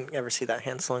way. I didn't ever see that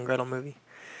Hansel and Gretel movie.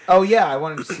 Oh yeah, I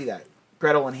wanted to see that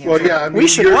Gretel and Hansel. Well, yeah, we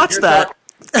should watch that.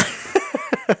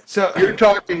 So you're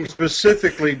talking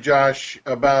specifically, Josh,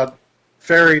 about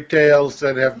fairy tales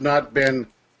that have not been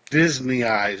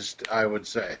Disneyized, I would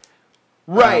say.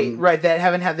 Right, that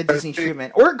haven't had the Disney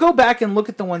treatment. Or go back and look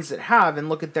at the ones that have and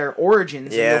look at their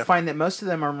origins, and you'll find that most of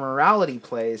them are morality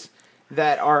plays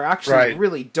that are actually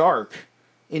really dark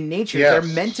in nature. Yes.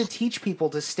 They're meant to teach people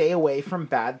to stay away from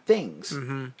bad things.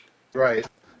 Mm-hmm. Right.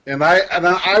 And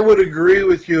I would agree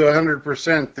with you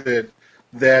 100%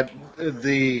 that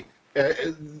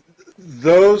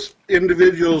those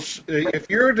individuals, if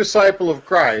you're a disciple of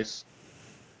Christ,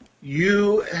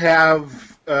 you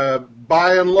have,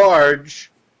 by and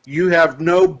large, you have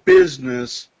no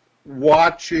business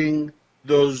watching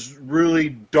those really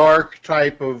dark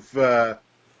type of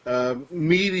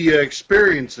media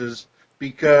experiences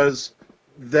because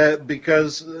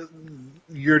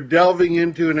you're delving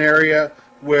into an area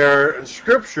where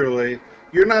scripturally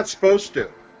you're not supposed to.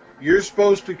 You're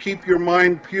supposed to keep your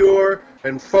mind pure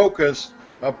and focused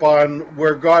upon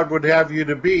where God would have you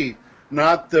to be,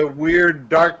 not the weird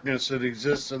darkness that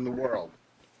exists in the world.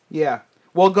 Yeah.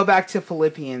 Well, go back to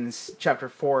Philippians chapter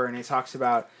 4, and it talks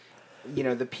about,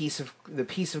 the peace of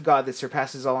God that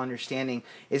surpasses all understanding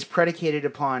is predicated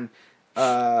upon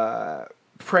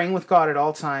praying with God at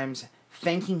all times,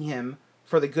 thanking Him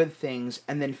for the good things,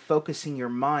 and then focusing your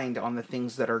mind on the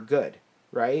things that are good,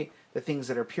 right? The things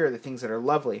that are pure, the things that are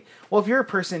lovely. Well, if you're a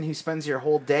person who spends your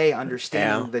whole day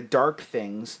understanding the dark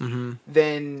things,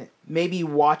 then maybe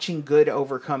watching good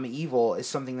overcome evil is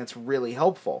something that's really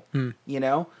helpful,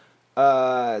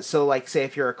 So, like, say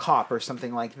if you're a cop or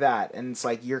something like that, and it's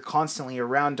like you're constantly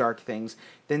around dark things,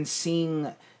 then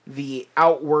seeing the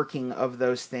outworking of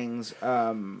those things,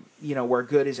 where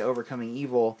good is overcoming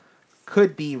evil,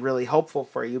 could be really helpful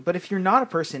for you. But if you're not a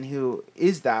person who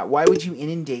is that, why would you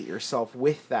inundate yourself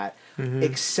with that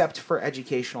except for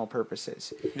educational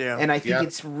purposes? Yeah. And I think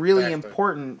it's really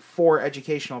important for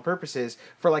educational purposes,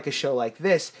 for like a show like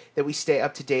this, that we stay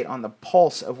up to date on the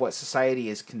pulse of what society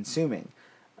is consuming.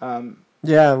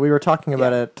 Yeah, we were talking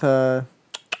about it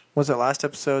was it last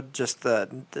episode? Just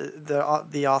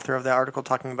the author of the article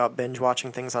talking about binge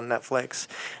watching things on Netflix.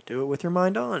 Do it with your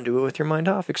mind on. Do it with your mind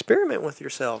off. Experiment with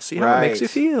yourself. See how it makes you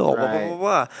feel. Blah, blah, blah,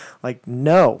 blah. Like,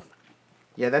 no.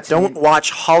 Yeah, Don't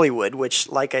watch Hollywood, which,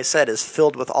 like I said, is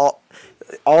filled with all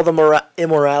the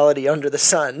immorality under the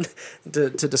sun to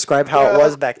describe how it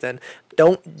was back then.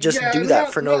 Don't just do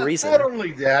that for no reason. Not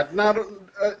only that, not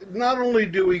only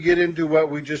do we get into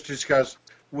what we just discussed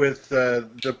with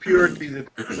the purity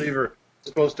that the believer is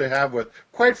supposed to have with.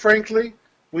 Quite frankly,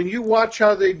 when you watch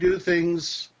how they do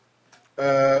things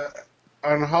on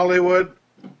Hollywood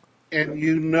and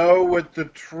you know what the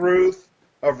truth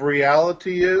of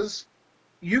reality is,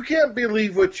 you can't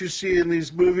believe what you see in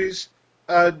these movies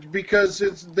because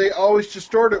they always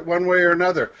distort it one way or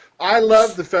another. I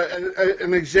love the fact,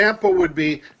 an example would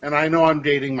be, and I know I'm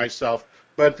dating myself,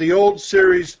 but the old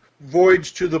series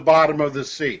Voyage to the Bottom of the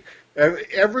Sea.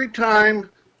 Every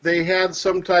time they had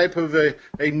some type of a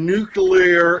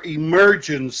nuclear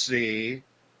emergency,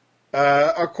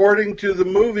 according to the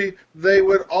movie, they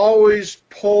would always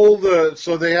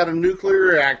so they had a nuclear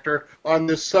reactor on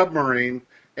this submarine,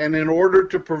 and in order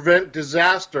to prevent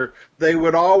disaster, they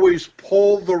would always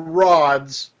pull the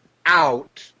rods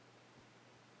out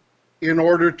in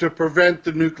order to prevent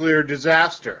the nuclear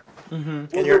disaster. Mm-hmm.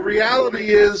 Well, the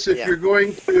reality is, if you're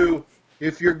going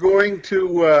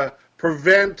to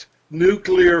prevent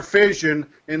nuclear fission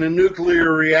in a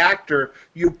nuclear reactor,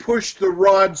 you push the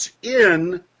rods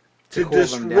in to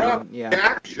disrupt the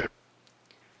action.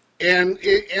 And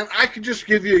I could just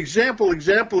give you example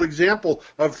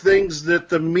of things that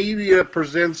the media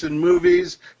presents in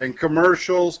movies and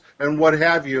commercials and what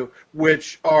have you,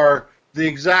 which are the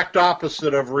exact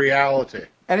opposite of reality.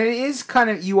 And it is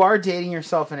kind of, you are dating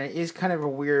yourself, and it is kind of a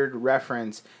weird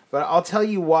reference, but I'll tell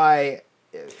you why.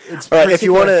 All right, if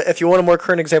you want a more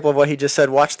current example of what he just said,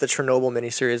 watch the Chernobyl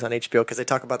miniseries on HBO because they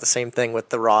talk about the same thing with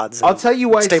the rods. I'll tell you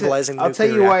why stabilizing. I'll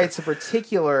tell you why it's a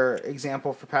particular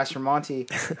example for Pastor Monty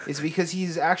is because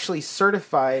he's actually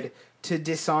certified to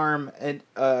disarm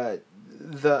a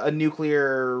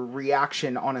nuclear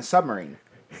reaction on a submarine.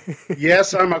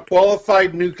 Yes, I'm a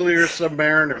qualified nuclear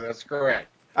submariner. That's correct.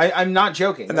 I'm not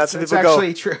joking. And that's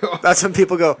actually true. That's when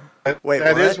people go, wait,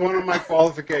 that what? is one of my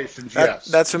qualifications, yes.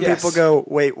 That's when people go,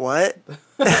 wait, what?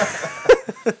 Yes.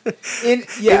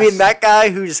 You mean that guy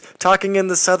who's talking in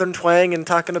the Southern twang and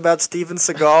talking about Steven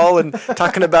Seagal and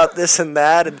talking about this and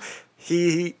that, and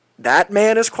that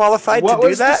man is qualified to do that? What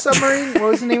was the submarine?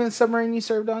 What was the name of the submarine you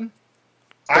served on?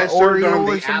 I served on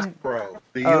the Aspro,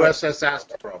 the USS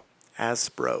Aspro.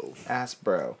 Aspro.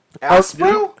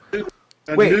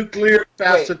 Nuclear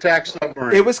fast attack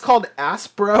submarine. It was called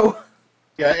Aspro?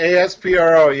 Yeah,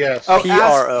 ASPRO, yes. Oh,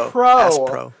 PRO.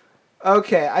 Aspro.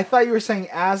 Okay, I thought you were saying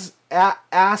Aspro.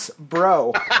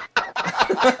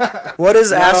 What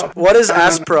is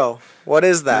Aspro? What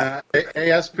is that?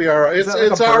 ASPRO.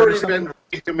 It's already been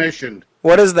decommissioned.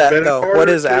 What is that, though? What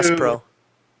is Aspro?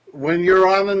 When you're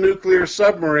on a nuclear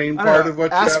submarine, part of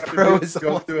what you have to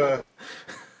do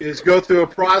is go through a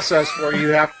process where you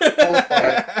have to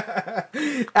qualify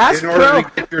in order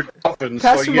to get your dolphins.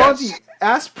 Pastor Monty,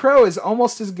 Aspro is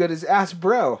almost as good as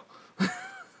Aspro.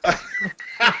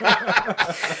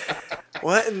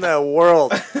 What in the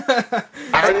world?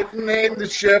 I didn't name the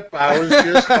ship. I was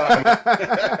just fine.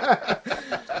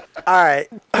 All right.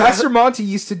 Pastor Monty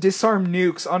used to disarm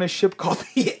nukes on a ship called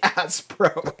the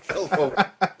Aspro.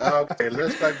 Okay,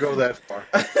 let's not go that far.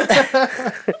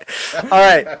 All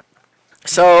right.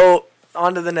 So,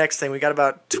 on to the next thing. We got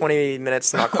about 20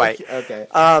 minutes, not quite. Okay.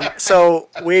 So,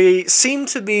 we seem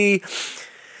to be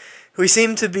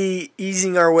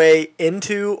easing our way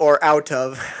into or out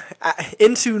of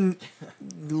into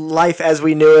life as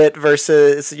we knew it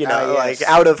versus, like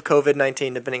out of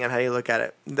COVID-19, depending on how you look at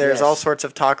it. There's all sorts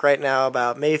of talk right now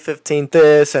about May 15th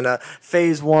this and a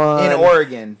phase 1. In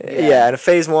Oregon. Yeah, and a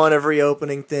phase 1 of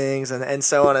reopening things and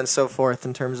so on and so forth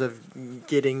in terms of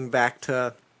getting back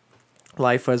to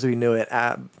life as we knew it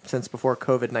since before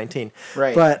COVID-19.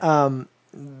 Right. But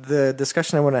the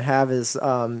discussion I want to have is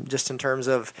just in terms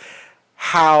of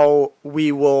how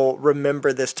we will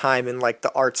remember this time in like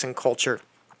the arts and culture.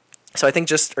 So I think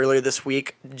just earlier this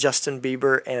week, Justin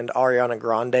Bieber and Ariana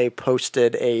Grande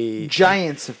posted a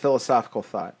giants of philosophical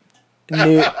thought.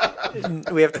 We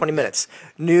have 20 minutes.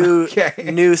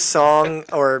 New song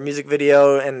or music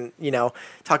video, and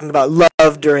talking about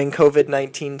love during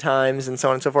COVID-19 times and so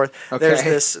on and so forth. Okay.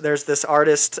 There's this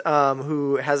artist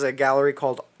who has a gallery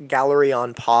called Gallery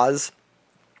on Pause.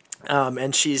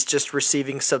 And she's just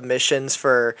receiving submissions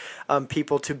for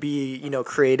people to be,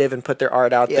 creative and put their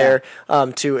art out there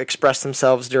to express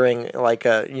themselves during like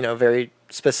a, very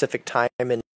specific time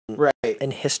in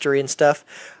in history and stuff.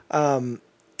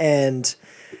 And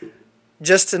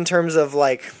just in terms of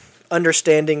like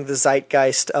understanding the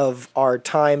zeitgeist of our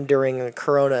time during the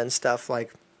Corona and stuff,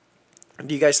 like,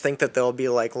 do you guys think that there'll be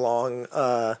like long,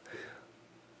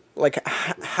 like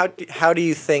how do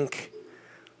you think?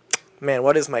 Man,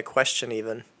 what is my question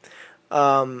even?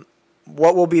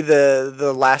 What will be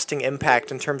the lasting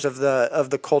impact in terms of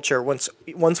the culture once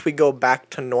we go back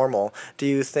to normal? Do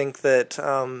you think that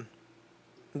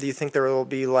there will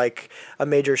be like a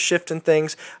major shift in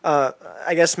things?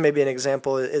 I guess maybe an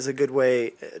example is a good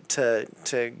way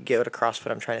to get across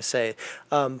what I'm trying to say.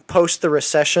 Post the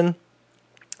recession,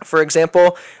 for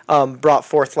example, brought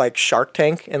forth like Shark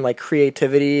Tank and like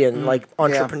creativity and like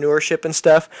entrepreneurship and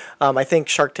stuff. I think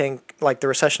Shark Tank, like the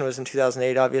recession was in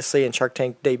 2008, obviously, and Shark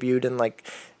Tank debuted in like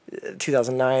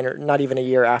 2009 or not even a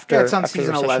year after. Yeah, it's on after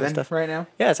season 11 right now.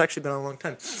 Yeah, it's actually been a long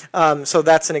time. So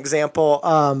that's an example.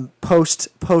 Post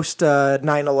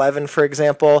 9/11, for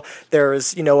example, there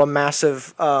was a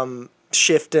massive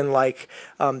shift in like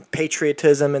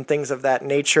patriotism and things of that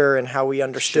nature, and how we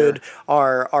understood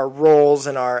our roles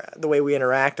and the way we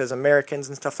interact as Americans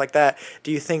and stuff like that.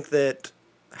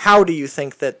 How do you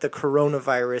think that the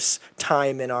coronavirus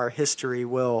time in our history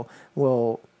will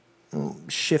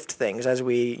shift things as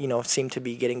we seem to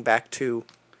be getting back to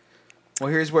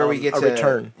here's where we get to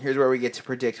return. Here's where we get to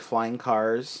predict flying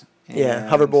cars and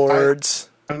hoverboards.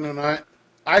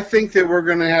 I think that we're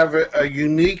going to have a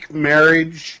unique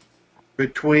marriage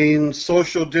between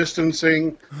social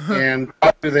distancing and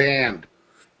talk to the hand.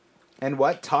 And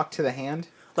what? Talk to the hand?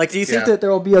 Like, do you think that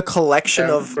there will be a collection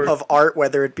of art,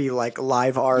 whether it be like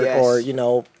live art or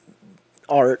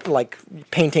art, like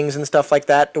paintings and stuff like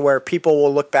that, to where people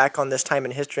will look back on this time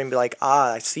in history and be like,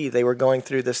 I see, they were going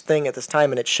through this thing at this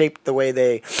time, and it shaped the way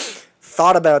they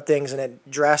thought about things, and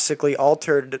it drastically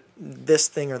altered this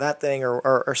thing or that thing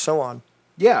or so on.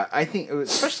 Yeah, I think,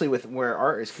 especially with where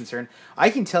art is concerned, I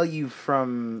can tell you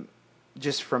from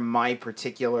my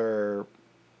particular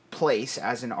place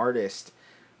as an artist,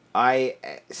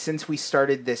 since we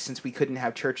started this, since we couldn't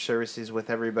have church services with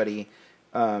everybody,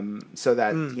 so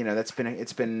that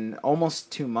it's been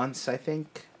almost 2 months, I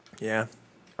think. Yeah.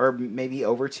 Or maybe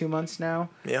over 2 months now.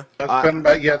 Yeah.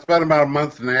 It's been about a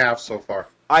month and a half so far.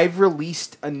 I've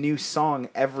released a new song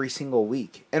every single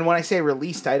week. And when I say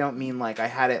released, I don't mean like I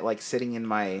had it like sitting in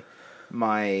my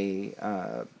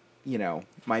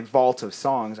vault of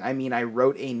songs. I mean, I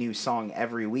wrote a new song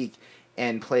every week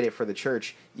and played it for the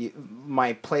church.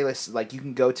 My playlist, like, you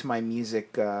can go to my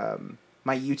music,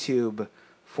 my YouTube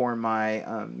for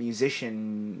my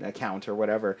musician account or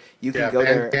whatever. You can go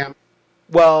there. Bandcamp.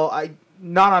 Well,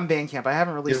 not on Bandcamp. I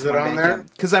haven't released it on there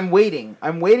because I'm waiting.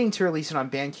 I'm waiting to release it on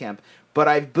Bandcamp. But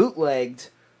I've bootlegged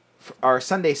our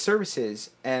Sunday services,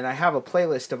 and I have a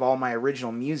playlist of all my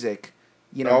original music,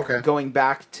 going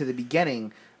back to the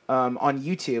beginning on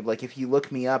YouTube. Like, if you look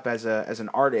me up as an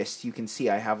artist, you can see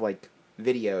I have like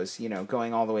videos,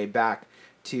 going all the way back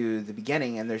to the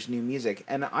beginning, and there's new music.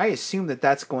 And I assume that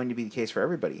that's going to be the case for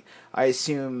everybody. I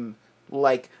assume,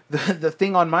 like, the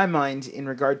thing on my mind in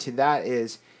regard to that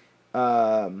is,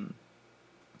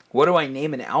 what do I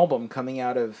name an album coming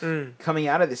out of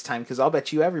this time? Because I'll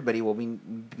bet you everybody will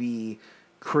be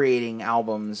creating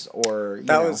albums or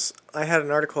I had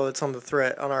an article that's on the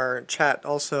thread on our chat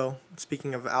also.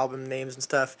 Speaking of album names and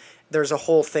stuff, there's a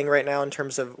whole thing right now in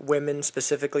terms of women,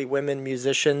 specifically women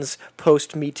musicians,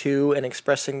 post Me Too and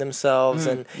expressing themselves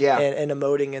and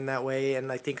emoting in that way.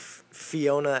 And I think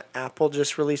Fiona Apple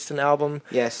just released an album.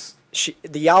 Yes.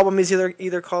 The album is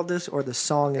either called this or the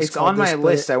song is called this. It's on my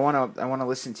list. I want to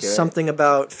listen to it. Something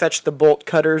about Fetch the Bolt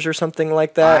Cutters or something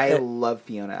like that. I love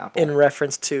Fiona Apple. In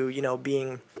reference to,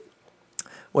 being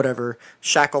whatever,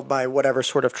 shackled by whatever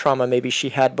sort of trauma maybe she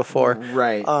had before.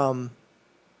 Right.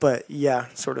 But yeah,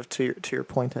 sort of to your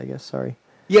point, I guess. Sorry.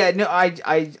 Yeah, no,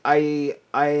 I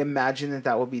imagine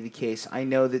that will be the case. I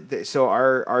know that so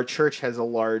our church has a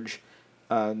large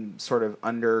sort of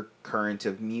undercurrent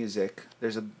of music.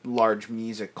 There's a large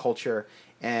music culture,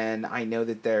 and I know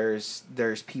that there's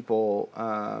people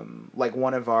like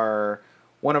one of our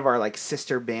like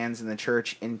sister bands in the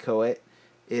church, Inchoate,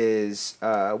 is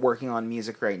working on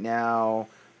music right now.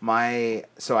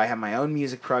 So I have my own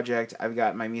music project. I've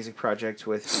got my music project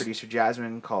with producer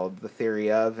Jasmine called The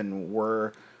Theory Of, and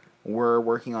we're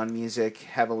working on music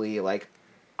heavily. Like,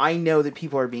 I know that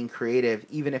people are being creative,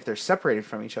 even if they're separated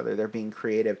from each other, they're being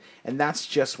creative. And that's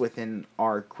just within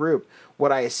our group.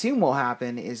 What I assume will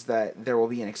happen is that there will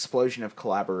be an explosion of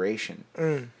collaboration.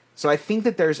 So I think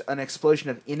that there's an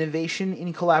explosion of innovation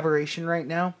in collaboration right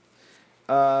now,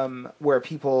 where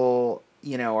people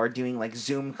are doing like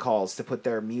Zoom calls to put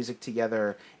their music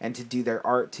together and to do their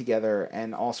art together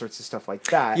and all sorts of stuff like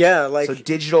that. Yeah, like so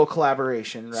digital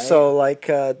collaboration, right? So like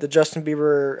the Justin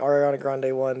Bieber Ariana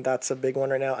Grande one, that's a big one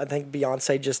right now. I think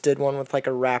Beyonce just did one with like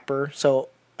a rapper. So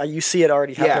you see it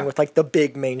already happening with like the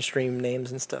big mainstream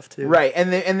names and stuff too. Right,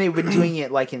 and they've been doing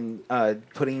it like in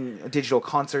putting digital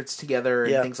concerts together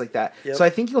and things like that. Yep. So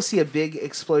I think you'll see a big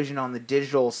explosion on the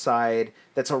digital side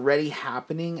that's already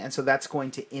happening, and so that's going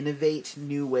to innovate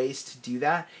new ways to do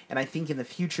that. And I think in the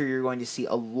future you're going to see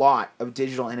a lot of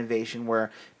digital innovation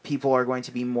where people are going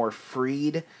to be more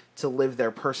freed to live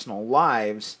their personal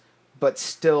lives, but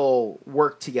still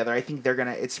work together. I think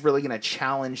it's really gonna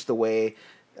challenge the way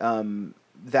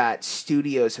that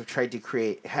studios have tried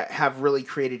to have really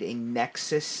created a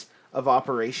nexus of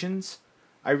operations.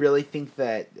 I really think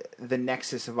that the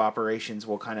nexus of operations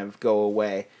will kind of go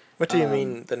away. What do you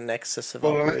mean, the nexus of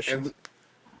operations?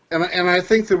 And I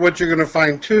think that what you're going to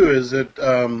find too is that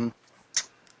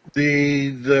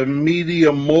the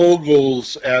media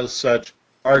moguls as such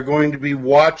are going to be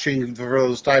watching for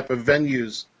those type of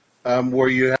venues where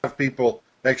you have people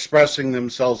expressing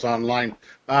themselves online.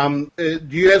 Do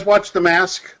you guys watch The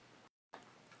Mask?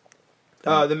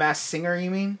 The Masked Singer, you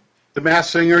mean? The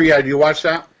Masked Singer, yeah. Do you watch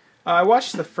that? I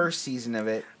watched the first season of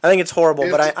it. I think it's horrible,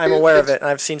 but I'm aware of it, and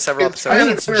I've seen several episodes. I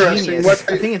think it's genius.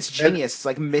 I think it's genius. It's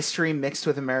like mystery mixed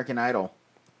with American Idol.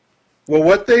 Well,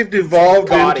 what they've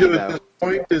devolved into at this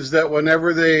point is that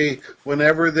whenever they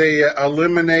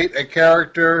eliminate a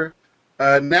character,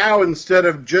 now instead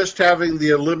of just having the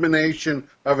elimination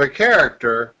of a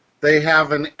character, they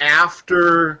have an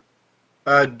after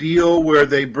deal where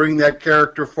they bring that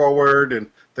character forward and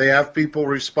they have people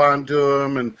respond to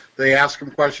them and they ask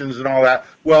them questions and all that.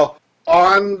 Well,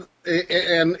 and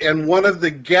one of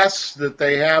the guests that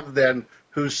they have then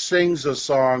who sings a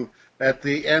song at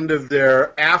the end of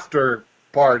their after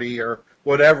party or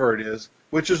whatever it is,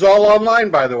 which is all online,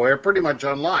 by the way, or pretty much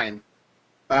online.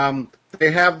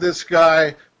 They have this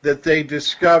guy that they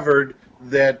discovered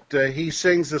that he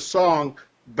sings a song,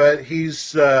 but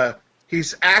he's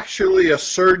actually a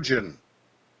surgeon.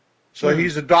 So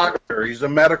he's a doctor. He's a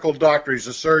medical doctor. He's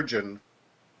a surgeon,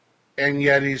 and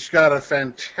yet he's got a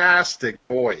fantastic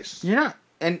voice. You're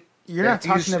not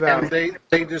talking about. And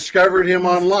they discovered him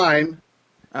online,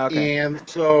 and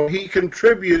so he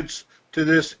contributes to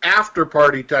this after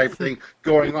party type thing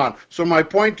going on. So my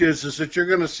point is that you're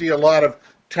going to see a lot of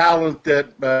talent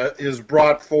that is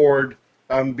brought forward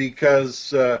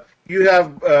because you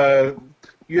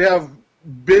have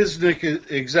business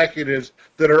executives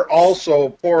that are also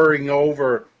poring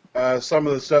over some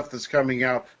of the stuff that's coming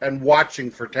out and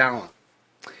watching for talent.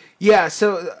 Yeah,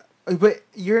 so but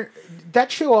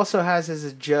that show also has as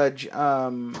a judge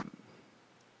from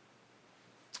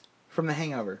The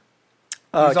Hangover.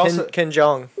 Ken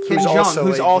Jeong. Who's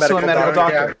also a medical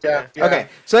doctor. Yeah. Okay,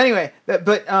 so anyway,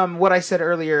 but what I said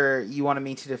earlier, you wanted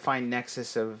me to define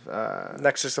nexus of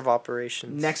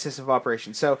operations. Nexus of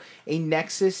operations. So a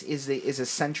nexus is a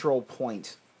central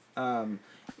point,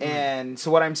 and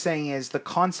so what I'm saying is the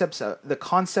concept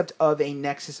of a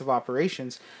nexus of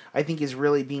operations, I think, is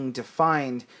really being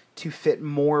defined to fit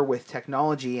more with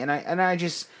technology, and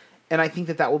I think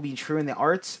that will be true in the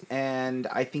arts, and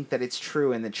I think that it's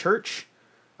true in the church.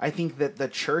 I think that the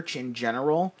church in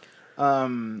general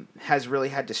has really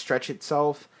had to stretch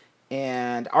itself,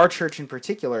 and our church in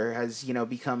particular has,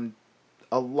 become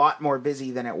a lot more busy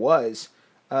than it was.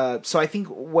 So I think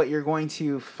what you're going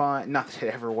to find, not that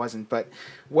it ever wasn't, but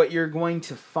what you're going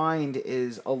to find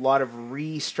is a lot of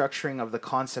restructuring of the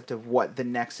concept of what the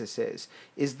nexus is.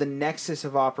 Is the nexus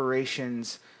of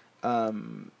operations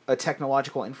a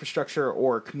technological infrastructure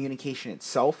or communication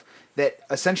itself that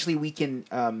essentially we can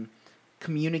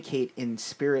communicate in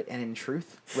spirit and in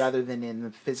truth rather than in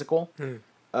the physical?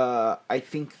 I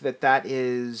think that's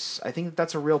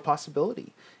a real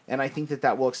possibility, and I think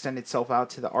that will extend itself out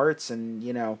to the arts, and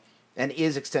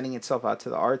is extending itself out to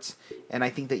the arts, and I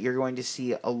think that you're going to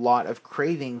see a lot of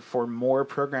craving for more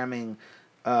programming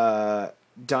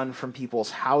done from people's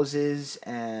houses,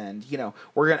 and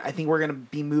I think we're gonna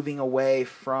be moving away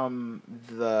from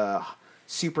the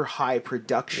super high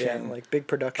production, like big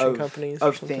production companies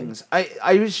of things.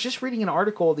 I was just reading an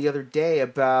article the other day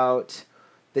about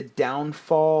the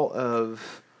downfall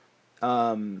of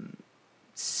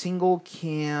single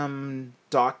cam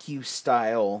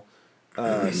docu-style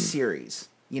series.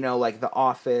 Like The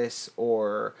Office,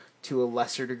 or to a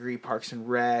lesser degree Parks and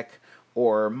Rec,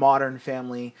 or Modern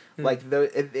Family. Like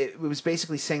it was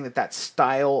basically saying that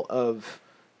style of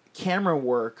camera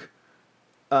work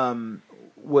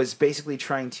was basically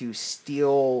trying to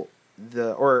steal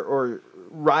or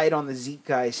ride on the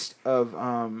zeitgeist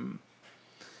of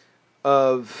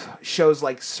shows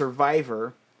like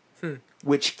Survivor,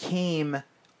 which came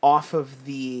off of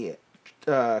the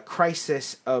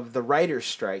crisis of the writer's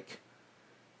strike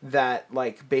that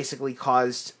like basically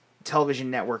caused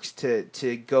television networks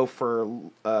to go for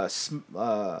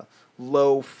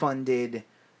low funded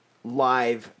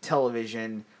live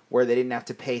television where they didn't have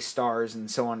to pay stars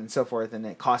and so on and so forth, and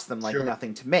it cost them like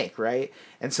nothing to make, right?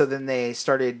 And so then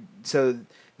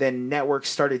then networks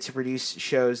started to produce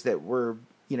shows that were,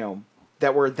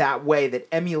 that way, that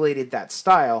emulated that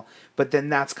style, but then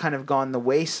that's kind of gone the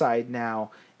wayside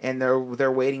now, and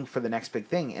they're waiting for the next big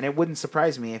thing. And it wouldn't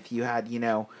surprise me if you had,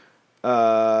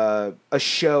 a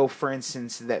show, for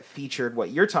instance, that featured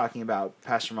what you're talking about,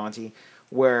 Pastor Monty,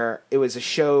 where it was a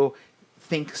show,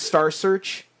 think Star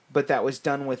Search, but that was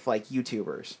done with like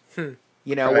YouTubers,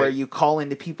 where you call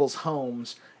into people's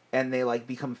homes and they like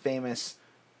become famous,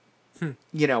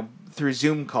 through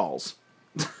Zoom calls.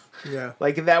 Yeah.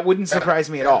 Like that wouldn't surprise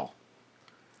me at all.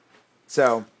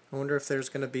 So I wonder if there's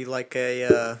going to be like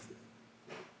a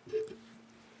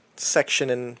section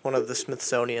in one of the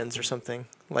Smithsonian's or something.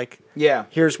 Like,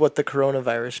 here's what the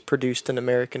coronavirus produced in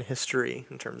American history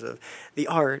in terms of the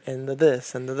art and the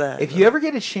this and the that. If you ever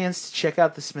get a chance to check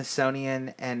out the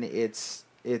Smithsonian and its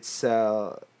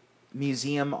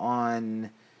museum on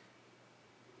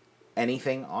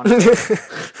anything, honestly,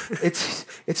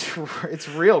 it's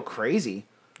real crazy.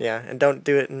 Yeah, and don't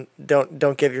do it, and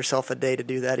don't give yourself a day to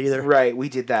do that either. Right, we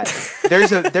did that.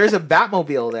 There's a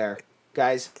Batmobile there,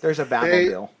 guys. There's a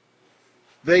Batmobile.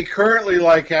 They currently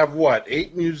have what,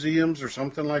 8 museums or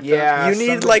something like that? Yeah, you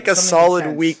need like a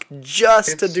solid week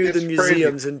just to do the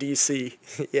museums in DC.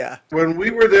 Yeah. When we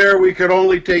were there, we could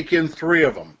only take in 3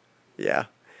 of them. Yeah.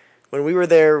 When we were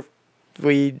there,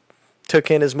 we took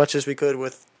in as much as we could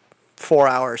with 4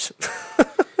 hours.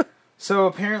 So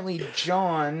apparently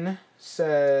John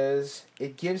says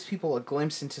it gives people a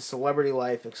glimpse into celebrity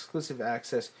life, exclusive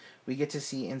access. We get to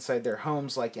see inside their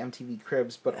homes like MTV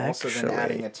Cribs, but also then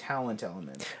adding a talent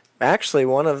element. Actually,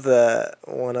 one of the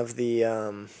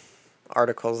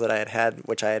articles that I had,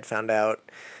 which I had found out,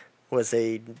 was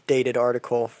a dated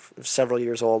article, several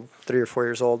years old, 3 or 4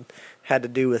 years old, had to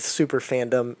do with super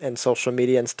fandom and social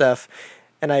media and stuff.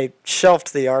 And I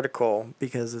shelved the article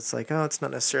because it's like, oh, it's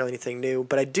not necessarily anything new.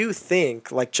 But I do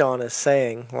think, like John is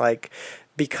saying, like,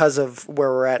 because of where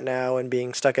we're at now and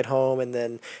being stuck at home, and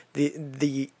then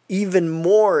the even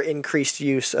more increased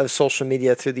use of social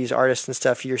media through these artists and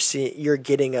stuff, you're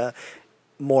getting a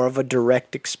more of a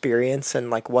direct experience and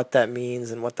like what that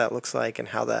means and what that looks like and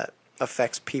how that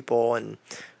affects people and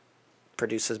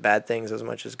produces bad things as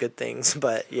much as good things.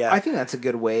 But yeah, I think that's a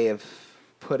good way of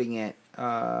putting it.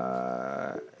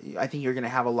 I think you're going to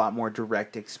have a lot more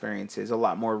direct experiences, a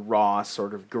lot more raw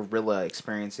sort of guerrilla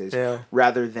experiences,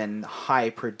 rather than high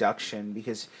production,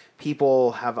 because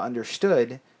people have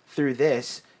understood through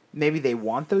this, maybe they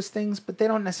want those things, but they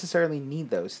don't necessarily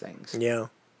need those things. Yeah.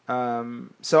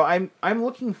 So I'm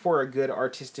looking for a good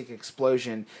artistic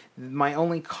explosion. My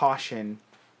only caution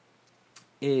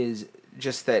is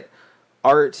just that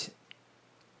art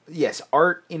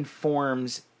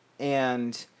informs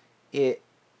and it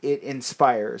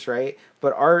inspires, right?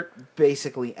 But art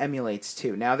basically emulates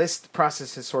too. Now this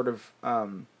process has sort of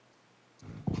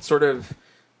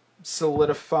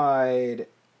solidified.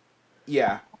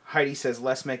 Yeah, Heidi says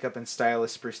less makeup and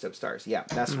stylists spruced up stars. Yeah,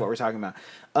 that's what we're talking about.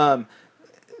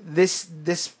 This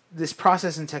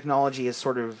process and technology has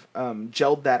sort of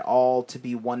gelled that all to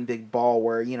be one big ball.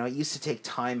 Where it used to take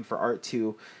time for art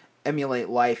to emulate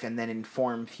life and then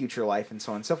inform future life and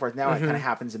so on and so forth. Now it kind of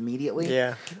happens immediately.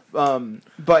 Yeah.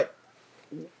 But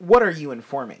what are you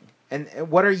informing and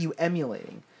what are you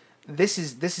emulating? This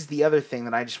is the other thing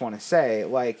that I just want to say.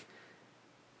 Like,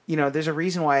 there's a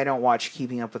reason why I don't watch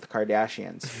Keeping Up with the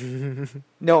Kardashians.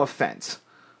 No offense.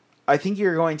 I think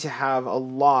you're going to have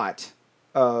you're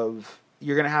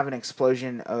going to have an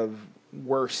explosion of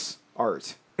worse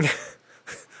art.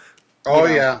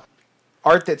 Yeah.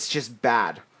 Art that's just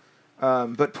bad.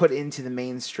 But put into the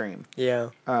mainstream. Yeah.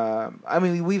 I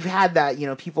mean, we've had that,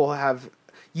 people have...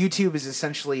 YouTube is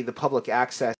essentially the public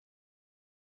access.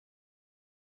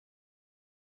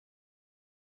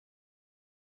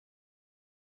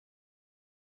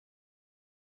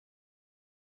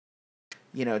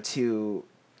 To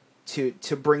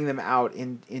bring them out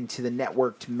into the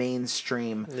networked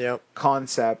mainstream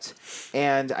concept.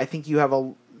 And I think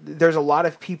there's a lot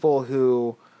of people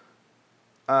who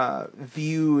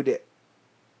viewed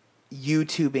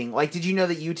YouTubing, like, did you know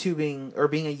that YouTubing or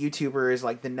being a YouTuber is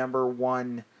like the number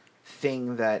one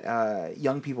thing that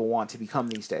young people want to become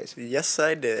these days. Yes,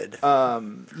 I did.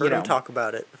 Heard him talk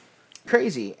about it.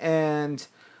 Crazy, and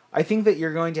I think that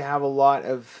you're going to have a lot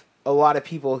of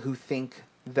people who think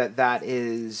that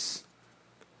is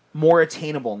more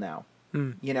attainable now.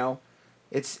 You know,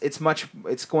 it's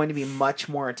going to be much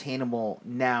more attainable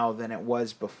now than it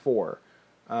was before.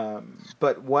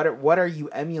 But what are you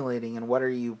emulating, and what are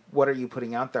you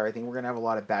putting out there? I think we're going to have a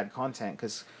lot of bad content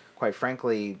because, quite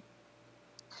frankly,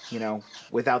 you know,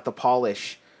 without the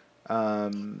polish,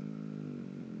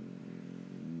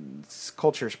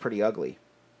 culture is pretty ugly.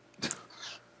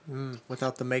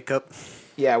 Without the makeup.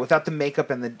 Yeah, without the makeup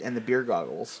and the beer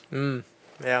goggles.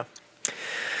 Yeah.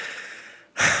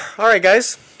 All right,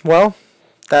 guys. Well,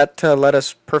 that led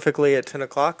us perfectly at 10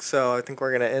 o'clock, so I think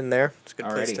we're going to end there. It's a good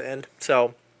place to end.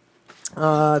 So,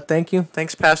 thank you.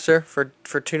 Thanks, Pastor, for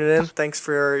tuning in. Thanks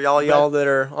for y'all that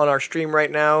are on our stream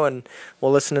right now, and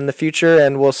we'll listen in the future,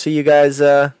 and we'll see you guys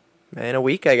in a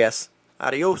week, I guess.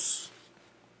 Adios.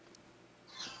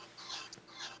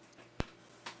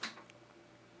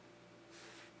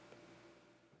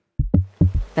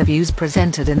 The views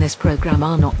presented in this program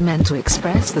are not meant to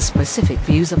express the specific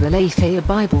views of the Lafayette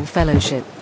Bible Fellowship.